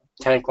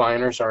tank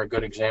liners are a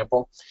good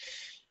example.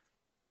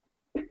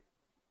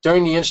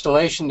 During the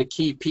installation, the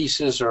key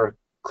pieces or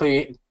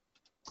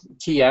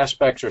key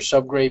aspects are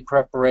subgrade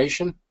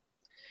preparation.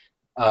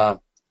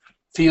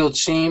 Field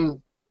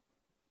seam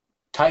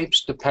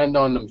types depend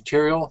on the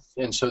material,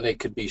 and so they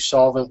could be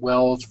solvent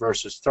welds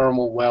versus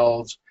thermal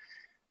welds.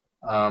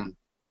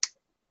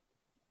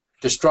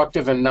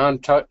 Destructive and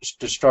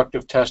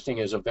non-destructive testing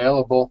is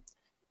available.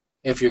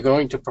 If you're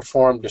going to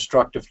perform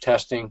destructive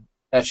testing,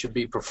 that should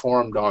be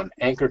performed on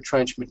anchor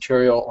trench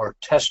material or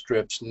test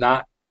strips,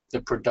 not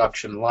the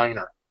production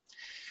liner.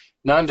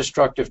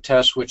 Non-destructive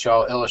tests, which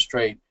I'll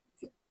illustrate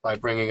by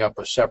bringing up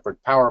a separate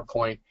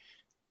PowerPoint,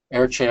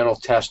 air channel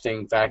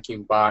testing,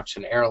 vacuum box,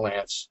 and air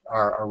lance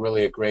are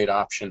really a great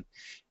option.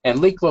 And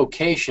leak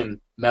location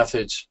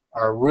methods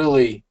are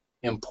really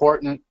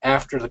important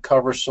after the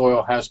cover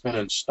soil has been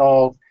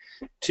installed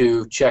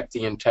to check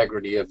the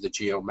integrity of the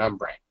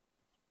geomembrane.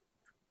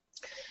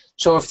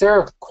 So if there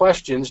are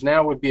questions,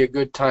 now would be a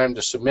good time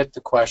to submit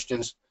the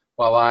questions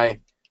while I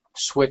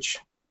switch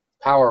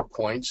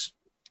PowerPoints.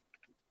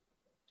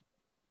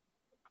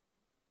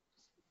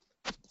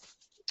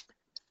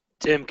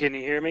 Tim, can you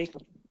hear me?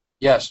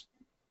 Yes.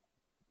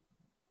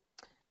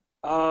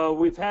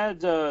 We've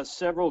had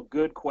several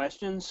good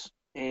questions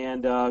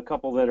and a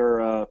couple that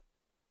are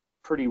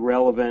pretty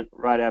relevant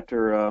right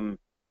after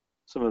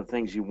some of the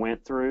things you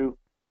went through.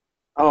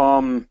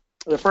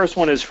 The first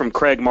one is from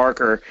Craig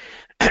Marker.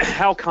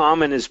 How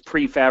common is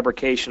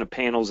prefabrication of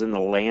panels in the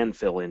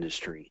landfill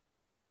industry?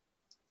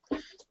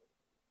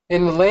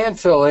 In the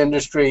landfill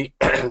industry,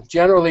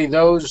 generally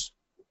those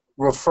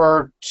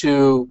refer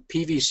to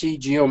PVC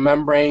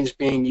geomembranes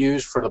being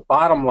used for the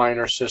bottom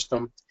liner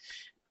system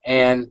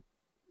and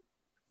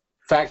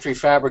factory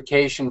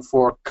fabrication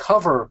for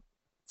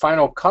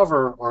final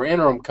cover or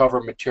interim cover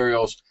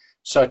materials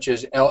such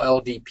as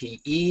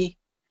LLDPE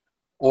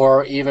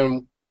or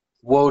even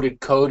woaded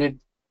coated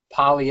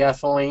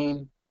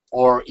polyethylene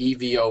or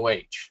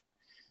EVOH.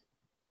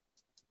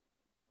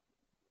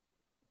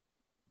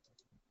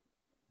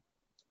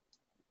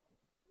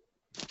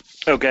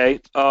 Okay.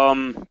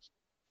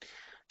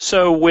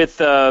 So with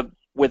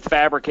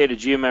fabricated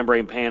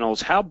geomembrane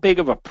panels, how big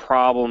of a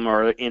problem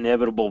are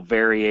inevitable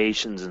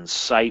variations in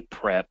site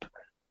prep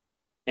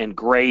and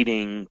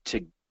grading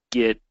to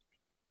get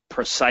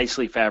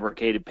precisely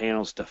fabricated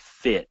panels to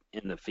fit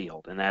in the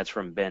field? And that's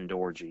from Ben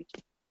Dorji.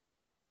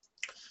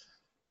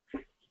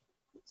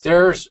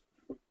 There's,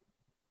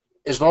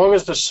 as long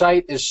as the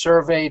site is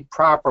surveyed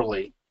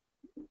properly,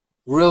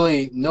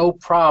 really no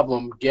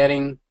problem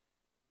getting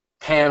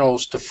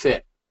panels to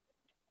fit.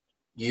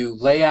 You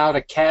lay out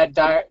a CAD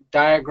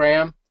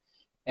diagram,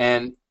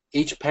 and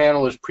each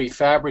panel is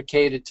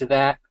prefabricated to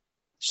that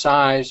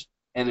size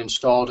and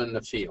installed in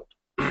the field.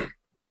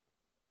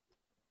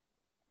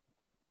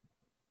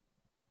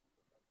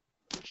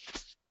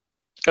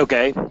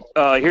 Okay.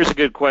 Here's a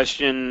good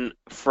question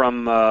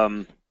from,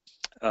 I'm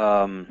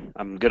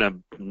going to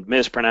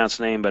mispronounce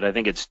the name, but I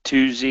think it's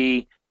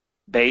Tuzi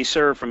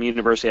Baser from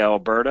University of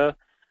Alberta.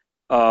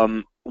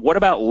 What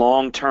about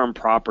long-term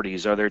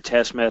properties? Are there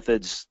test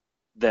methods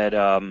that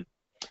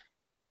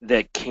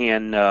that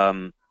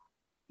can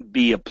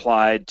be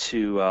applied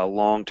to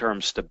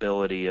long-term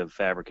stability of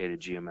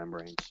fabricated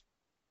geomembranes?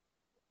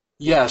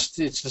 Yes,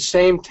 it's the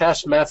same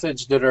test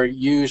methods that are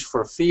used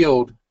for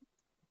field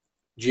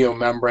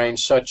geomembranes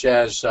such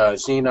as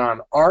xenon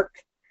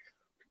arc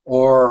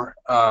or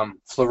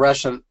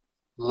fluorescent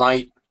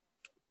light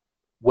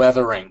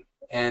weathering.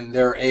 And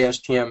there are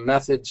ASTM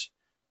methods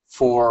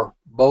for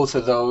both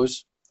of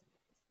those.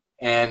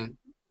 And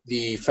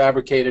the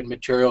fabricated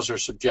materials are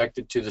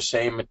subjected to the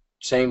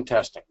same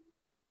testing.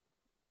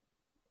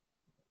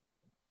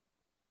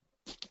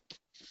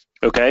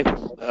 Okay.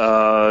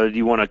 Do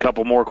you want a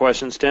couple more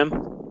questions, Tim?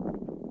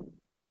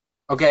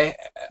 Okay,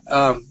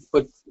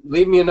 but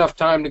leave me enough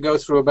time to go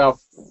through about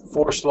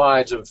 4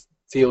 slides of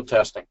field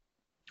testing.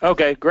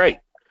 Okay, great.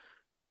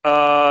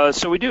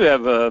 So we do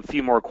have a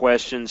few more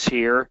questions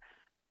here.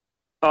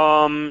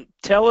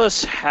 Tell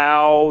us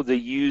how the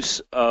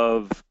use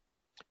of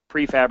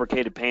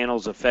prefabricated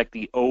panels affect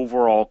the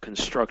overall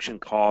construction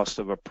cost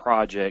of a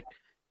project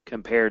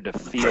compared to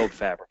field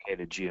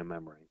fabricated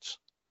geomembranes.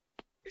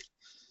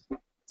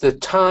 The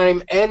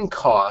time and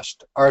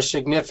cost are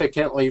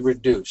significantly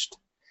reduced.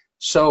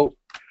 So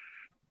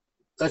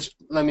let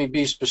me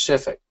be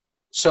specific.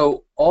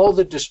 So all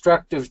the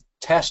destructive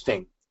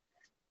testing,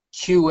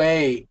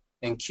 QA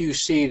and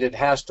QC, that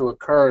has to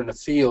occur in the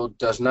field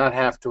does not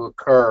have to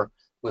occur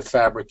with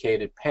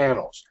fabricated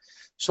panels.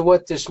 So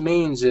what this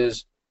means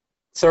is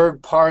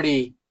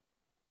third-party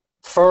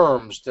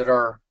firms that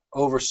are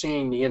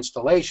overseeing the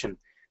installation,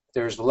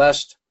 there's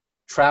less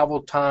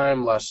travel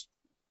time, less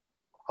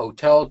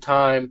hotel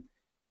time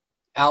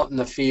out in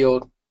the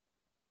field,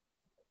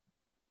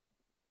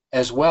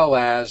 as well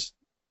as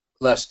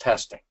less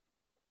testing.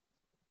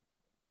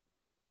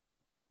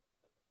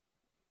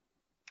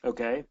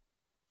 Okay.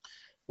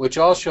 Which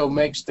also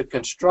makes the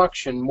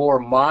construction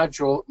more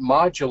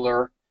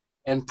modular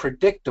and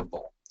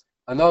predictable.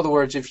 In other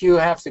words, if you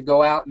have to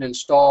go out and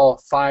install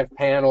 5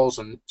 panels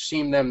and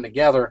seam them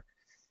together,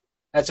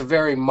 that's a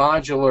very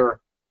modular,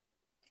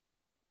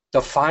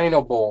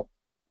 definable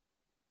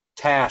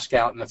task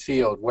out in the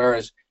field.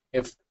 Whereas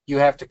if you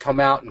have to come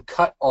out and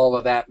cut all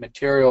of that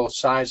material,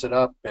 size it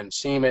up and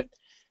seam it,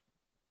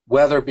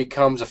 weather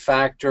becomes a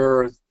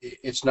factor.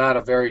 It's not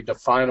a very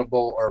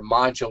definable or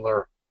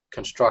modular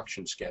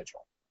construction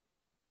schedule.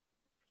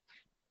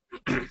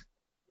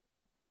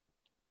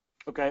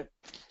 Okay.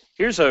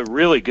 Here's a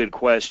really good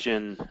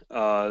question.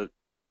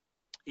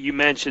 You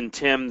mentioned,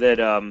 Tim, that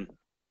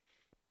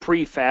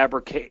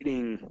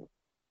prefabricating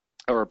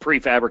or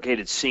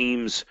prefabricated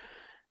seams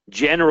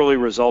generally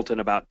result in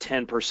about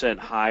 10%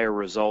 higher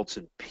results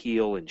in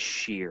peel and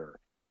shear.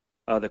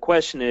 The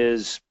question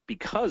is,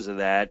 because of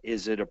that,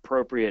 is it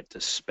appropriate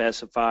to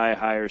specify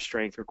higher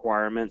strength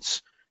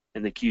requirements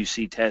in the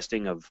QC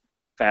testing of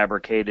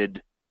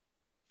fabricated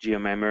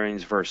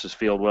geomembranes versus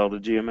field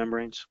welded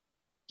geomembranes?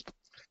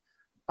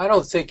 I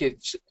don't think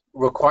it's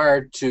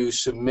required to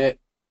submit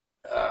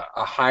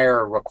a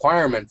higher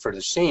requirement for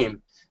the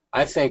seam.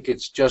 I think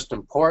it's just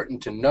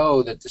important to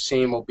know that the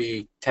seam will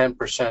be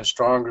 10%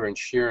 stronger in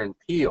shear and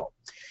peel,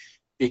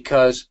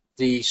 because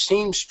the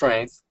seam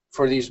strength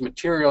for these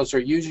materials are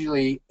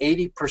usually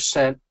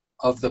 80%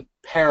 of the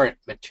parent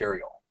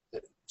material.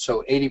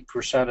 So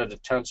 80% of the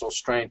tensile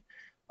strength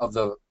of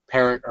the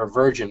parent or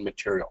virgin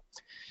material.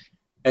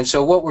 And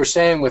so what we're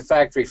saying with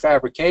factory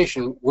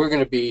fabrication, we're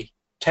going to be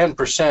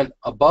 10%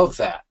 above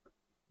that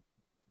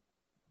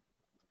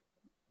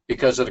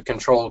because of the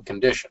controlled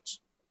conditions.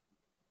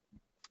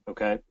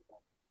 Okay.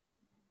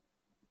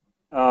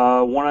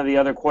 One of the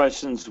other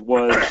questions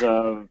was,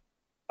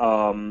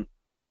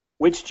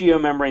 which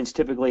geomembranes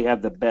typically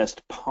have the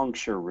best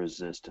puncture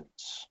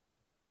resistance?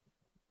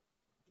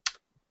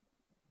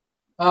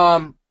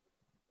 The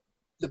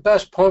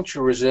best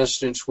puncture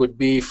resistance would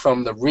be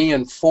from the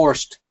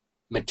reinforced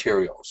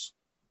materials.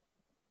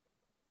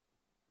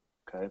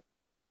 Okay.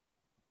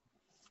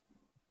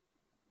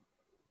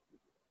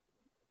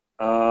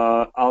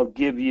 I'll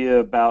give you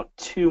about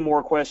 2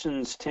 more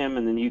questions, Tim,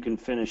 and then you can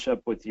finish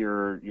up with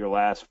your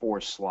last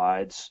 4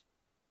 slides.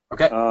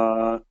 Okay.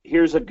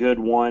 Here's a good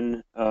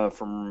one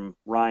from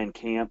Ryan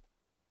Camp.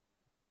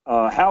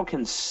 How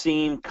can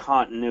seam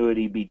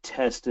continuity be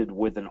tested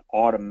with an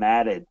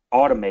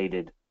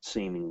automated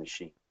seaming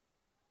machine?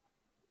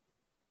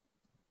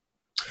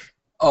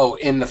 Oh,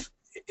 in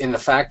the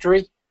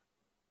factory?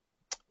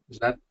 Is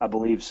that? I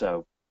believe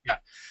so. Yeah.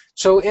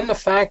 So in the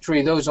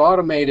factory, those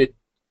automated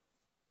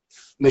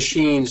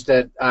machines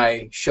that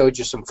I showed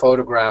you some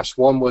photographs,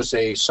 one was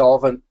a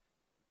solvent,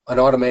 an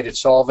automated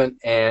solvent,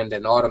 and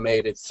an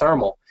automated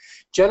thermal.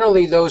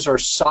 Generally, those are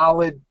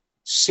solid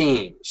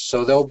seams,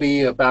 so they'll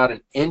be about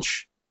 1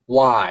 inch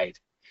wide,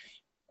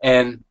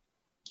 and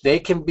they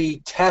can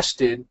be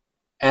tested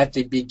at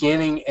the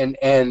beginning and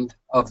end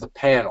of the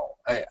panel.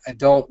 I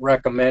don't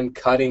recommend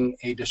cutting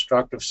a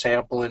destructive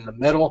sample in the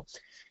middle.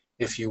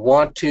 If you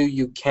want to,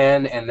 you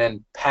can, and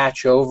then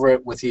patch over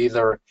it with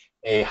either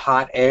a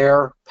hot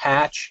air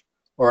patch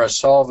or a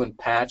solvent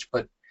patch,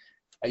 but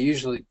I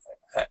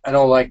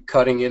don't like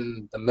cutting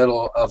in the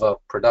middle of a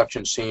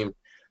production seam.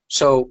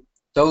 So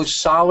those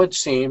solid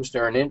seams,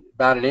 they're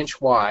about 1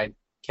 inch wide,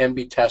 can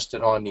be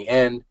tested on the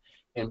end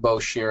in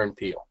both shear and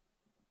peel.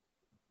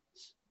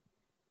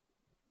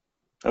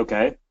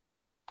 Okay.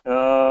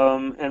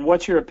 And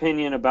what's your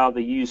opinion about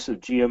the use of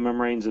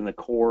geomembranes in the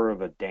core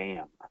of a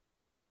dam?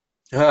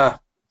 Uh,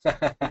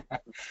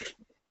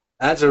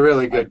 That's a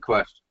really Might, good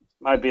question.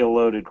 might be a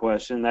loaded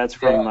question. That's Yeah,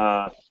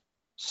 from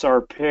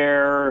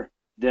Sarper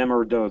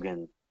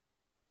Demerdogan.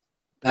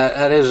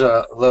 that is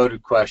a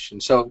loaded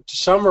question. So to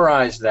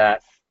summarize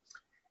that,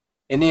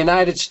 in the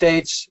United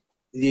States,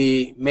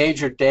 the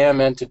major dam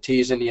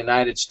entities in the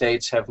United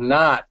States have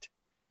not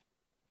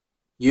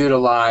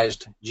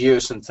utilized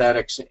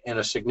geosynthetics in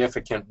a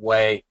significant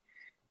way.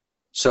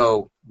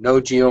 So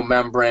no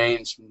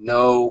geomembranes,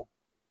 no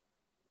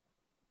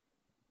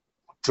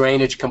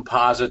drainage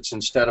composites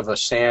instead of a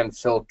sand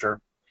filter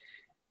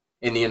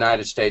in the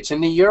United States.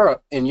 In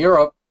Europe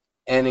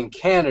and in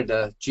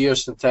Canada,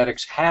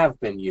 geosynthetics have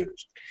been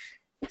used.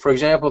 For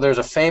example, there's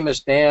a famous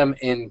dam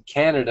in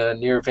Canada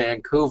near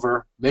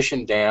Vancouver,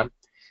 Mission Dam,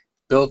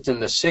 built in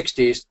the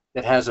 60s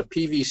that has a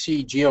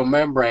PVC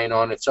geomembrane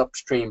on its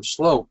upstream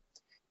slope,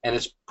 and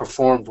it's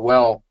performed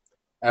well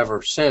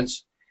ever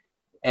since.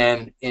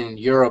 And in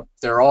Europe,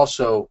 there are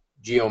also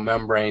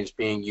geomembranes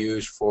being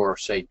used for,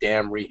 say,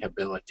 dam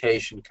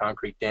rehabilitation,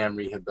 concrete dam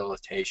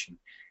rehabilitation,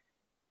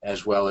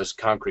 as well as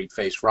concrete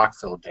face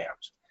rockfill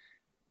dams.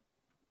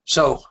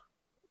 So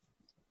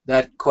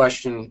that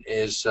question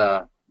is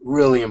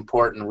really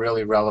important,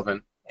 really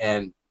relevant,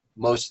 and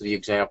most of the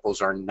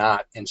examples are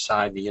not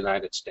inside the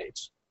United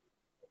States.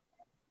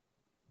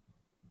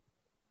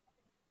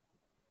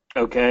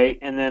 Okay,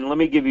 and then let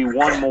me give you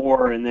one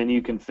more, and then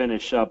you can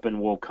finish up,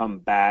 and we'll come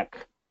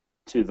back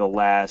to the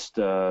last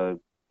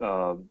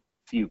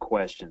few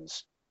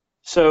questions.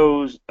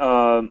 So,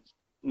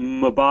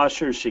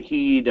 Mubashir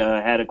Shahid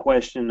had a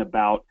question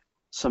about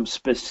some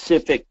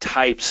specific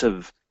types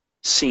of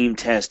seam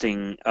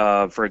testing.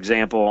 For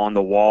example, on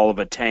the wall of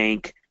a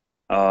tank,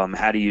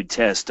 how do you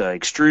test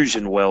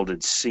extrusion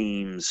welded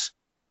seams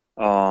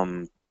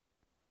um,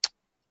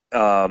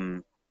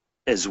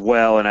 as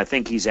well? And I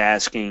think he's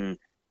asking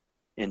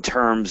in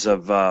terms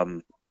of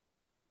um,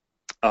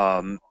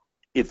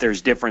 if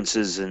there's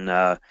differences in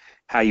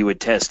how you would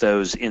test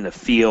those in the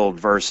field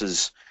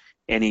versus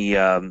any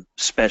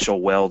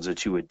special welds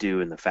that you would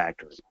do in the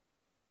factory.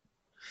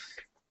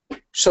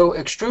 So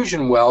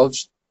extrusion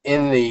welds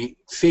in the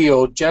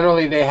field,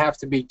 generally they have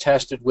to be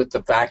tested with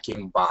the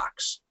vacuum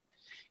box.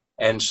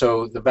 And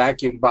so the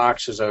vacuum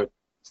box has a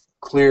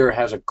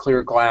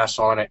clear glass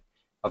on it.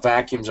 A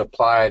vacuum's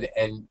applied,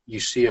 and you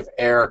see if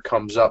air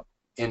comes up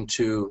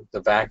into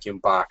the vacuum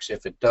box.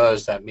 If it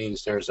does, that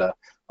means there's a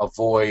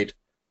void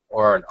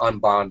or an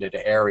unbonded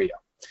area.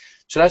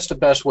 So that's the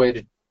best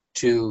way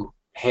to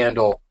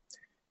handle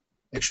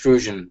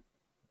extrusion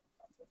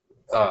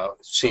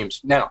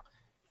seams. Now,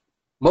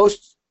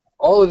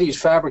 all of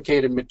these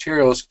fabricated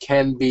materials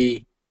can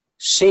be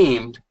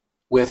seamed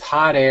with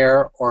hot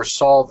air or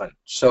solvent.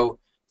 So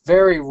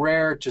very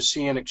rare to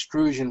see an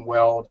extrusion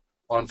weld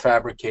on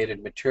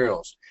fabricated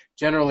materials.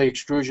 Generally,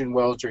 extrusion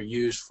welds are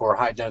used for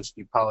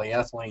high-density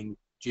polyethylene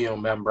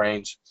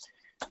geomembranes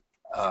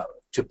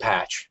to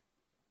patch.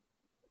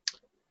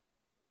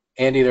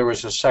 Andy, there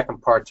was a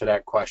second part to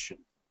that question.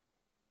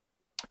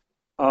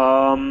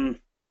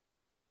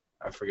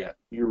 I forget.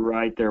 You're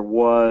right, there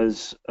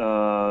was.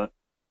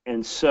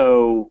 And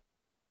so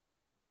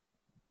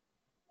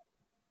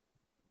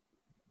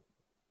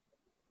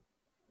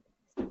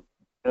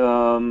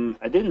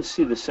I didn't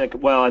see the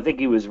second. Well, I think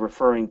he was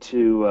referring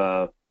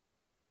to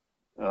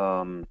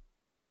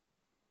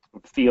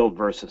field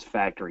versus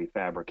factory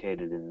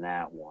fabricated in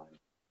that one.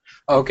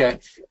 Okay,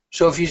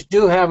 so if you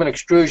do have an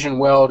extrusion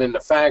weld in the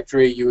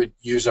factory, you would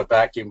use a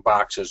vacuum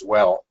box as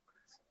well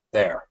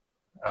there.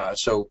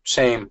 So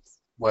same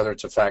whether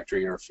it's a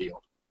factory or a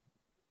field.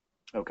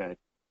 Okay.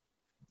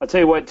 I'll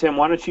tell you what, Tim,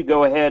 why don't you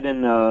go ahead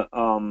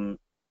and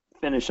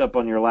finish up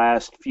on your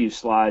last few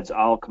slides.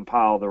 I'll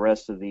compile the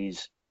rest of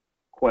these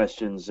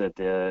questions at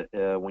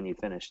the when you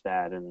finish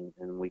that, and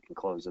we can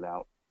close it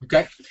out.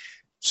 Okay,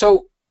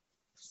 so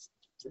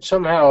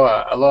somehow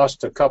I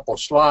lost a couple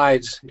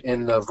slides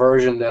in the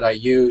version that I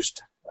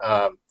used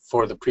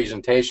for the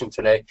presentation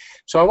today.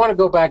 So I want to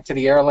go back to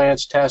the air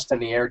lance test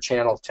and the air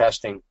channel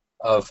testing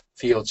of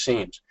field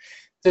seams.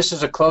 This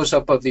is a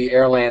close-up of the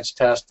air lance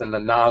test and the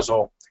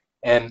nozzle,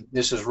 and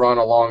this is run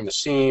along the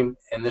seam,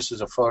 and this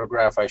is a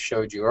photograph I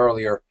showed you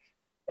earlier,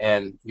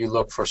 and you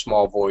look for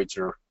small voids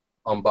or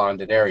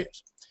unbonded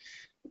areas.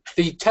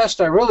 The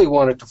test I really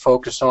wanted to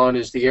focus on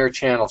is the air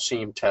channel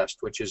seam test,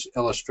 which is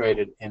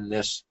illustrated in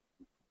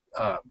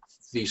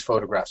these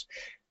photographs.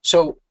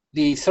 So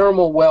the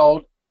thermal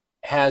weld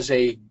has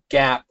a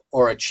gap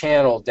or a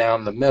channel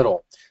down the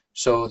middle.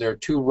 So there are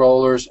two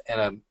rollers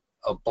and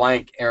a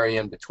blank area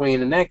in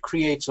between, and that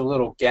creates a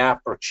little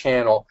gap or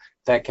channel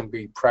that can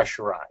be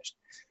pressurized.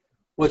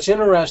 What's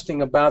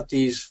interesting about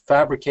these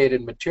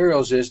fabricated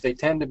materials is they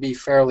tend to be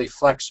fairly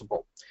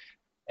flexible.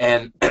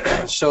 And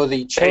so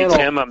the channel...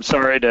 Hey, Tim, I'm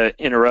sorry to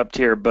interrupt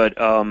here, but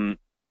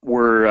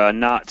we're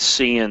not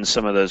seeing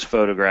some of those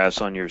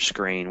photographs on your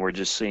screen. We're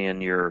just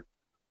seeing your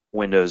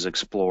Windows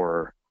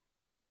Explorer.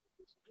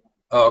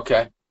 Oh,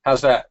 okay.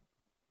 How's that?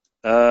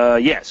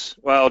 Yes.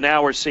 Well,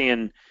 now we're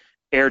seeing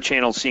air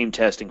channel seam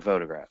testing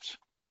photographs.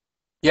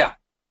 Yeah.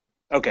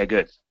 Okay,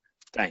 good.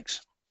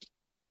 Thanks.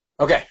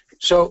 Okay.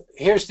 So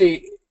here's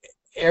the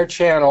air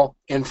channel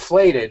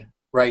inflated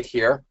right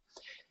here.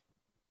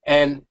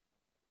 And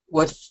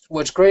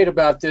what's great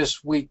about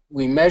this, we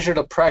measure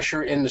the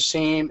pressure in the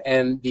seam,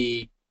 and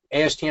the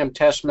ASTM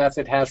test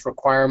method has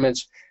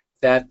requirements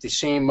that the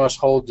seam must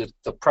hold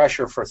the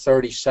pressure for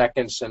 30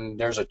 seconds, and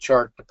there's a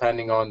chart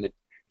depending on the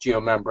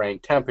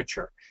geomembrane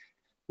temperature,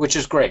 which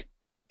is great.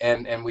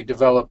 And we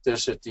developed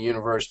this at the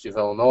University of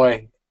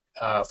Illinois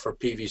for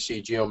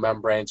PVC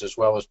geomembranes as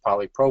well as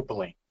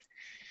polypropylene.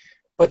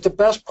 But the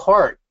best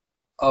part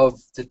of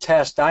the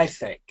test, I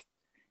think,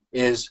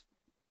 is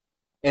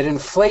it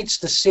inflates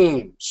the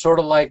seam, sort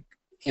of like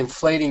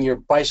inflating your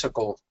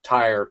bicycle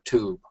tire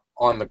tube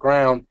on the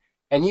ground,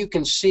 and you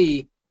can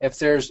see if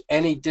there's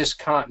any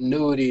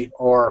discontinuity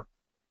or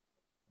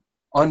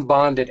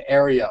unbonded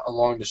area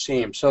along the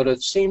seam. So the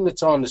seam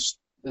that's on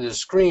the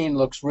screen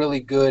looks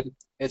really good.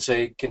 It's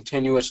a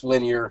continuous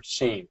linear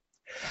seam.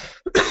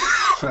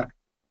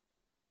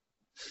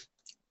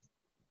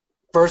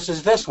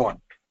 Versus this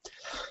one.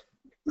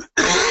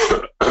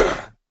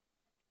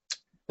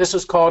 This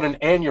is called an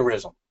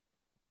aneurysm.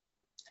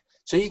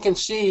 So you can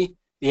see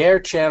the air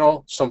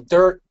channel, some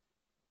dirt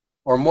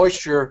or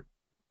moisture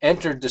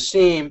entered the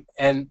seam,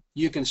 and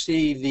you can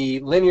see the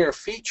linear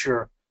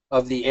feature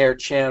of the air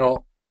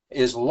channel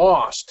is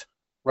lost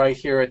right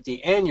here at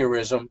the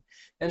aneurysm.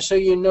 And so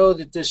you know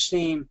that this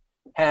seam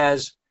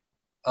has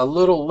a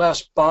little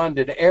less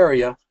bonded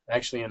area,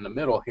 actually in the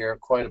middle here,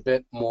 quite a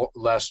bit more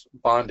less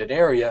bonded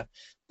area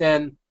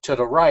than to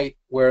the right,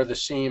 where the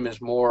seam is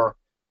more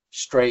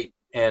straight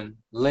and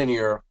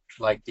linear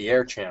like the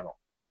air channel.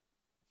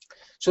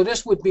 So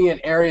this would be an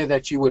area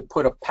that you would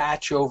put a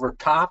patch over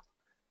top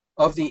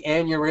of the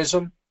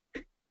aneurysm.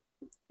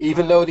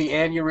 Even though the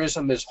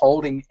aneurysm is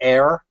holding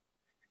air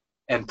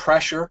and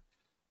pressure,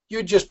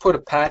 you'd just put a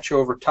patch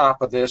over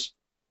top of this,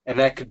 and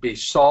that could be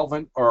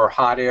solvent or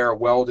hot air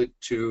welded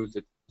to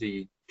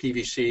the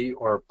PVC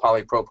or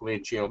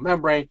polypropylene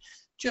geomembrane,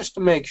 just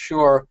to make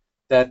sure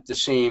that the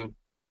seam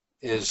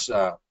is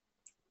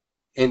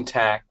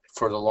intact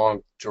for the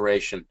long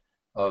duration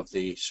of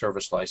the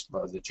service life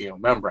of the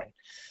geomembrane.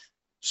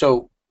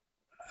 So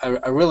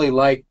I really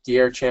like the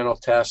air channel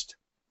test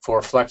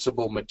for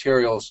flexible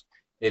materials.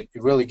 It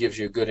really gives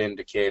you a good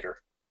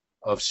indicator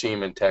of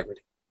seam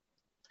integrity.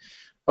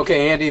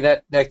 Okay, Andy,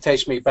 that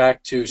takes me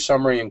back to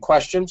summary and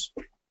questions.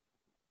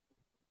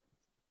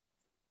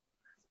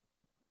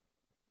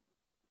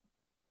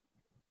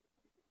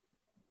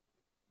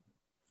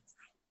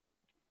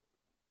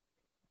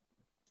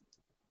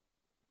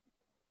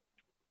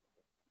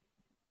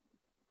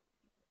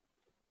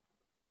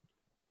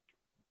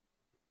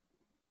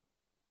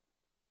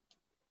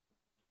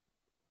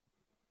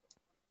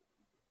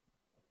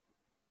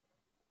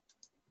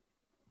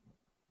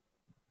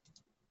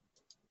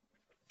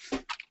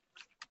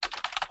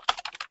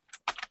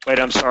 Wait,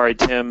 I'm sorry,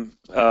 Tim.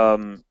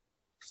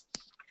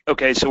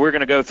 Okay, so we're going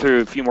to go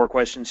through a few more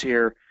questions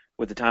here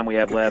with the time we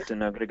have left,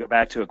 and I'm going to go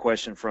back to a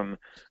question from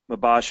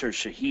Mubashir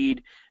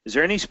Shahid. Is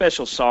there any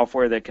special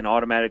software that can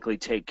automatically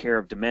take care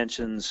of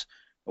dimensions,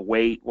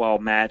 weight, while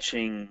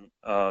matching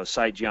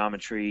site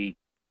geometry,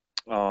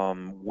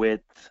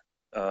 width,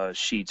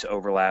 sheets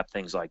overlap,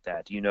 things like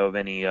that? Do you know of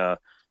any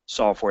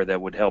software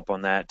that would help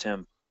on that,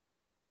 Tim?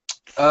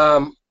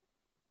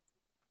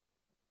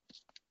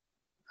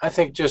 I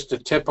think just a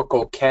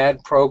typical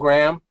CAD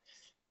program,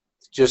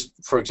 just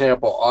for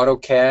example,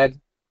 AutoCAD,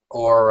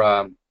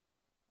 or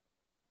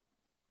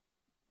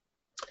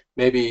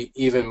maybe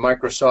even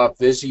Microsoft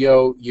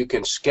Visio. You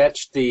can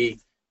sketch the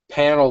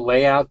panel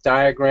layout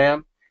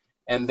diagram,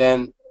 and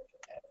then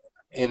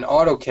in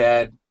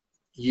AutoCAD,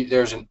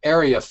 there's an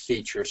area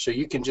feature, so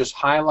you can just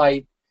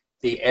highlight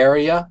the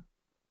area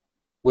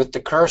with the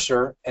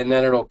cursor, and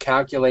then it'll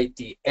calculate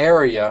the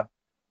area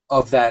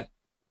of that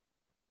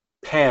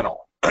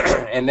panel.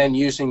 And then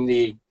using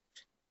the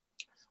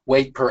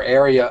weight per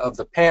area of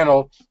the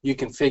panel, you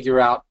can figure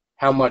out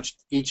how much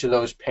each of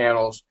those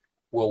panels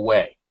will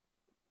weigh.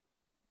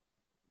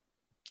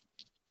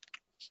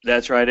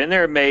 That's right, and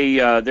there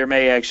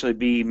may actually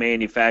be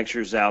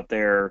manufacturers out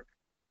there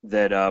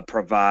that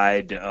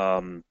provide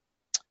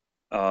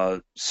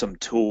some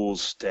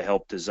tools to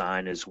help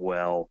design as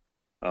well.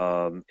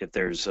 If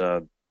there's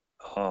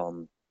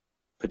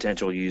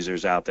potential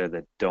users out there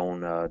that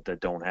don't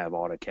have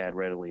AutoCAD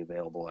readily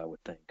available, I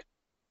would think.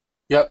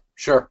 Yep,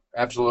 sure,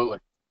 absolutely.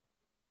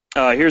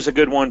 Here's a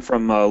good one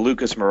from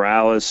Lucas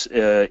Morales.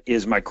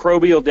 Is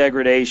microbial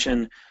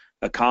degradation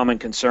a common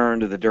concern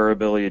to the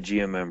durability of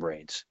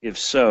geomembranes? If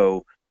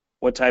so,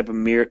 what type of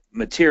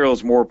material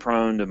is more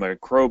prone to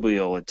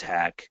microbial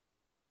attack,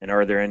 and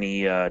are there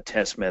any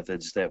test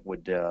methods that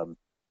would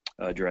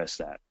address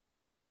that?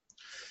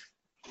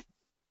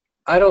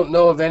 I don't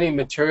know of any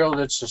material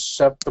that's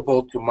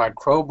susceptible to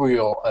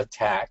microbial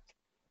attack.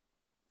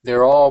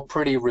 They're all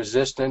pretty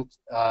resistant.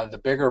 The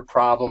bigger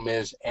problem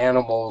is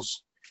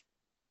animals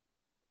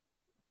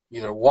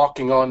either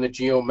walking on the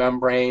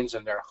geomembranes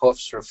and their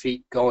hoofs or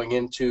feet going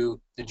into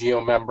the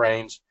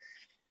geomembranes,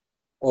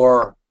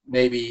 or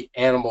maybe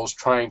animals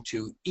trying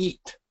to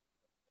eat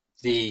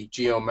the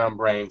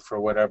geomembrane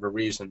for whatever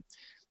reason.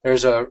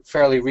 There's a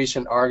fairly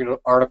recent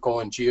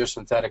article in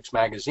Geosynthetics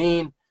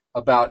magazine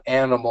about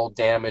animal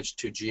damage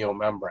to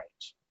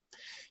geomembranes.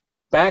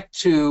 Back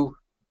to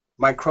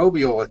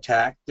microbial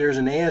attack, there's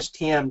an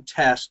ASTM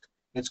test.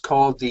 It's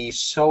called the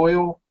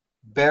soil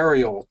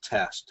burial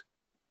test.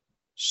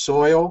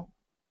 Soil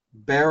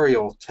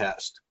burial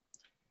test.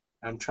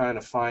 I'm trying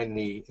to find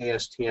the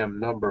ASTM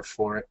number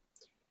for it.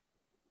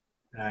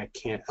 I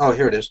can't. Oh,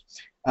 here it is.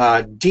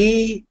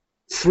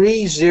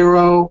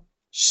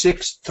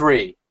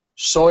 D3063.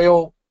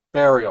 Soil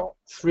burial.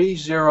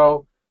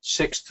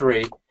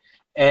 3063.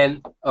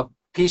 And a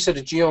piece of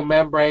the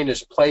geomembrane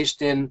is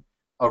placed in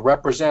a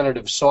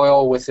representative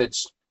soil with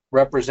its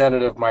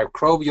representative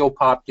microbial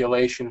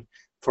population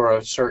for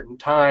a certain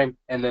time,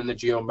 and then the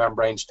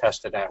geomembrane's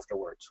tested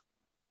afterwards.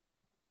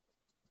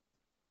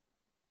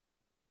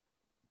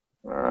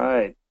 All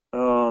right.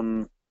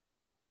 So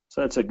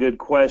that's a good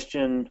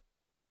question.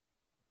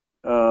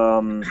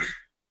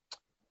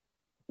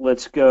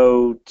 Let's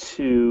go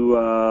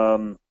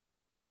to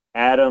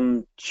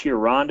Adam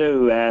Chirando,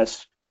 who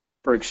asks,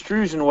 for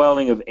extrusion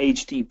welding of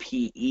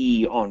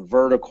HDPE on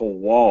vertical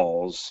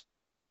walls,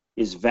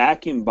 is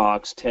vacuum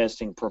box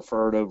testing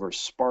preferred over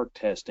spark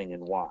testing,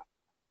 and why?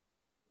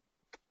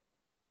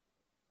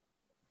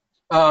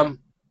 I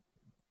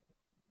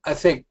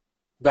think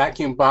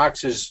vacuum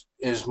box is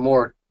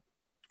more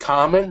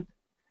common,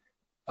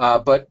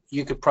 but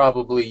you could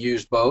probably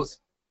use both.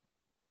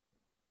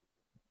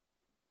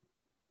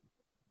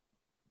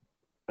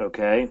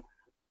 Okay.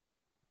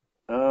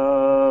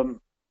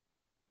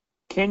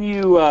 Can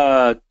you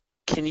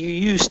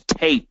use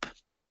tape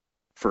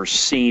for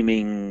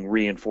seaming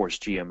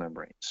reinforced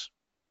geomembranes?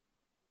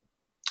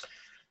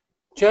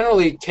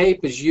 Generally,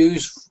 tape is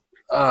used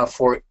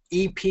for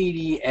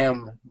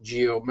EPDM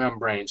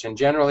geomembranes, and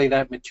generally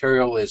that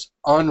material is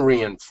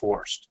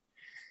unreinforced.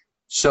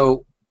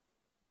 So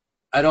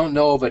I don't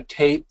know of a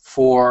tape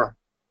for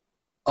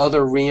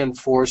other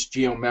reinforced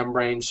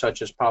geomembranes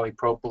such as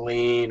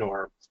polypropylene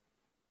or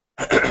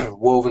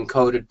woven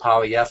coated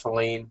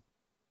polyethylene.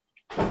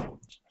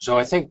 So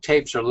I think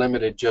tapes are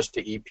limited just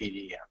to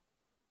EPDM.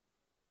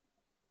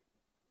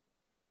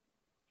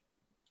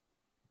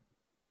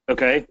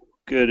 Okay,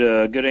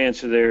 good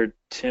answer there,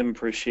 Tim.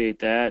 Appreciate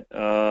that.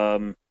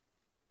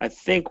 I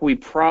think we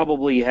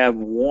probably have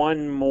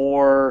one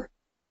more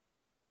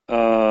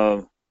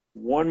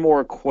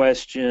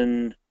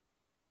question,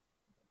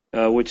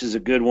 which is a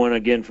good one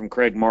again from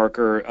Craig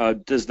Marker.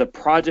 Does the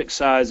project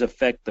size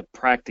affect the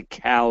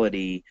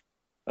practicality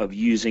of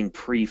using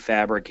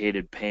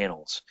prefabricated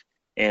panels?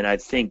 And I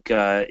think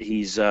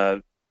he's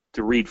to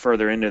read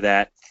further into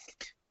that.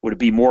 Would it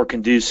be more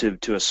conducive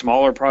to a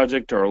smaller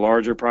project or a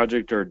larger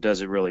project, or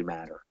does it really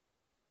matter?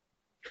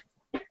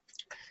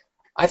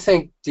 I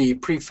think the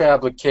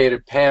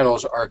prefabricated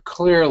panels are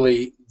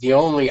clearly the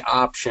only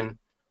option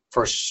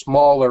for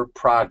smaller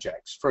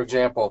projects. For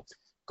example,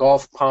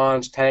 golf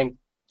ponds,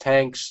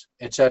 tanks,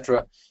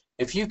 etc.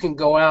 If you can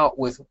go out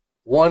with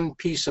one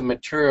piece of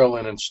material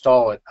and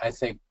install it, I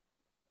think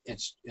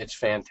it's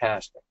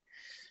fantastic.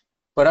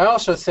 But I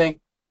also think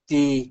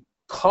the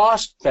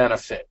cost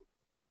benefit,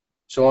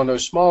 so on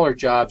those smaller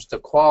jobs, the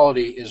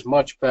quality is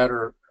much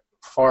better,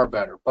 far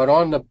better. But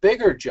on the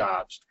bigger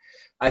jobs,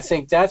 I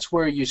think that's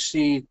where you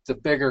see the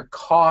bigger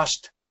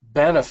cost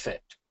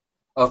benefit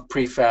of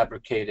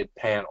prefabricated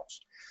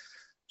panels.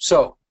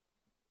 So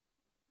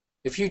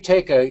if you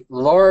take a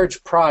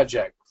large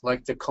project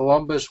like the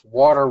Columbus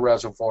Water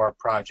Reservoir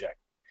project,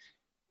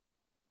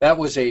 that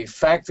was a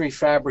factory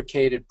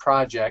fabricated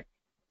project,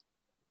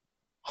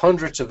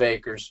 hundreds of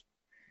acres,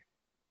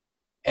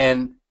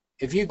 and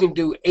if you can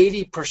do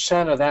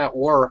 80% of that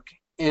work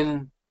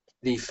in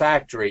the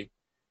factory,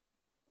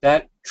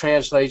 that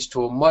translates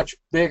to a much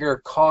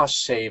bigger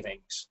cost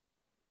savings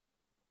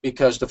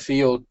because the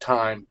field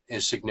time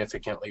is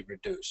significantly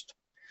reduced.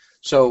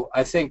 So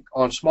I think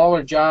on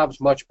smaller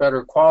jobs, much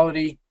better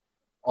quality.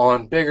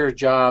 On bigger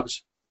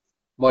jobs,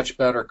 much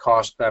better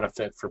cost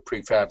benefit for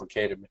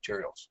prefabricated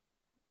materials.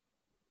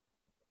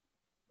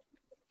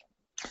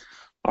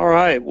 All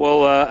right.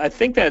 Well, I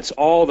think that's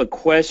all the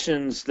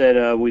questions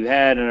that we've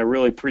had, and I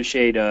really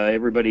appreciate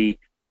everybody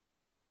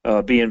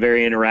being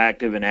very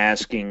interactive and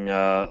asking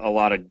a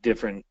lot of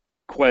different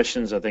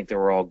questions. I think they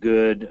were all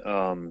good.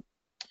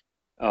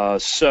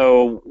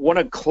 So want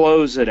to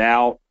close it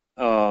out,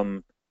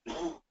 and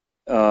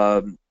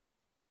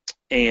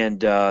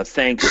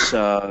thanks.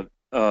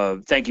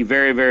 Thank you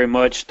very, very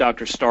much,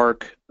 Dr.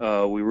 Stark.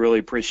 We really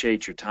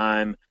appreciate your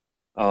time.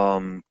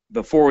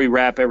 Before we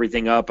wrap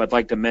everything up, I'd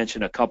like to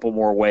mention a couple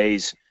more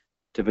ways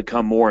to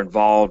become more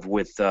involved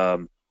with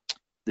the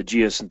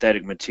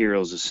Geosynthetic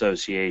Materials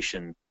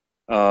Association.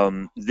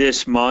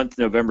 This month,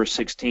 November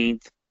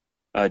 16th,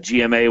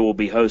 GMA will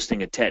be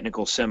hosting a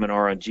technical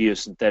seminar on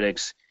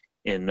geosynthetics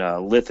in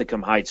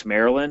Linthicum Heights,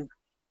 Maryland.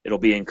 It'll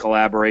be in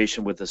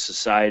collaboration with the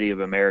Society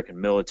of American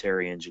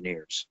Military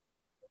Engineers.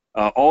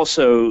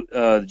 Also,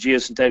 the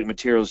Geosynthetic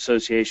Materials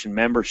Association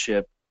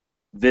membership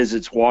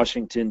visits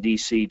Washington,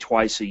 D.C.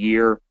 twice a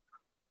year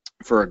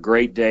for a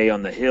great day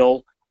on the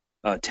Hill,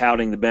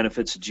 touting the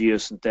benefits of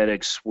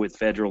geosynthetics with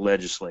federal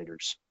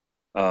legislators.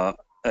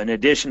 In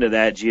addition to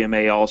that,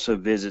 GMA also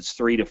visits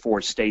 3 to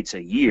 4 states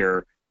a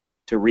year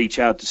to reach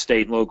out to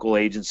state and local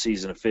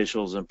agencies and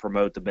officials and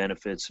promote the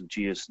benefits of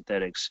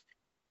geosynthetics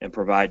and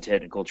provide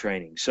technical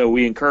training. So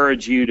we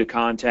encourage you to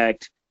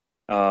contact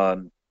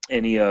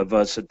any of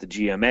us at the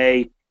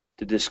GMA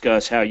to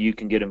discuss how you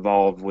can get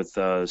involved with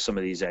some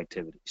of these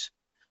activities.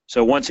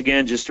 So once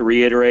again, just to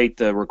reiterate,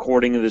 the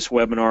recording of this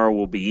webinar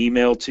will be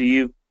emailed to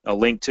you, a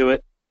link to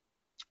it,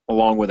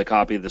 along with a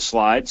copy of the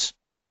slides.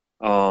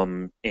 We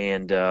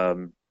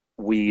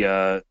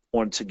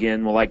once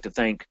again would like to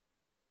thank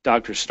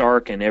Dr.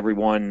 Stark and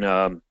everyone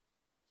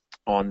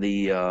on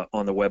the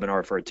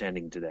webinar for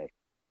attending today.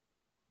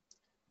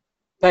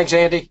 Thanks,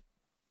 Andy.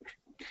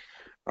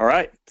 All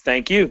right.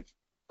 Thank you.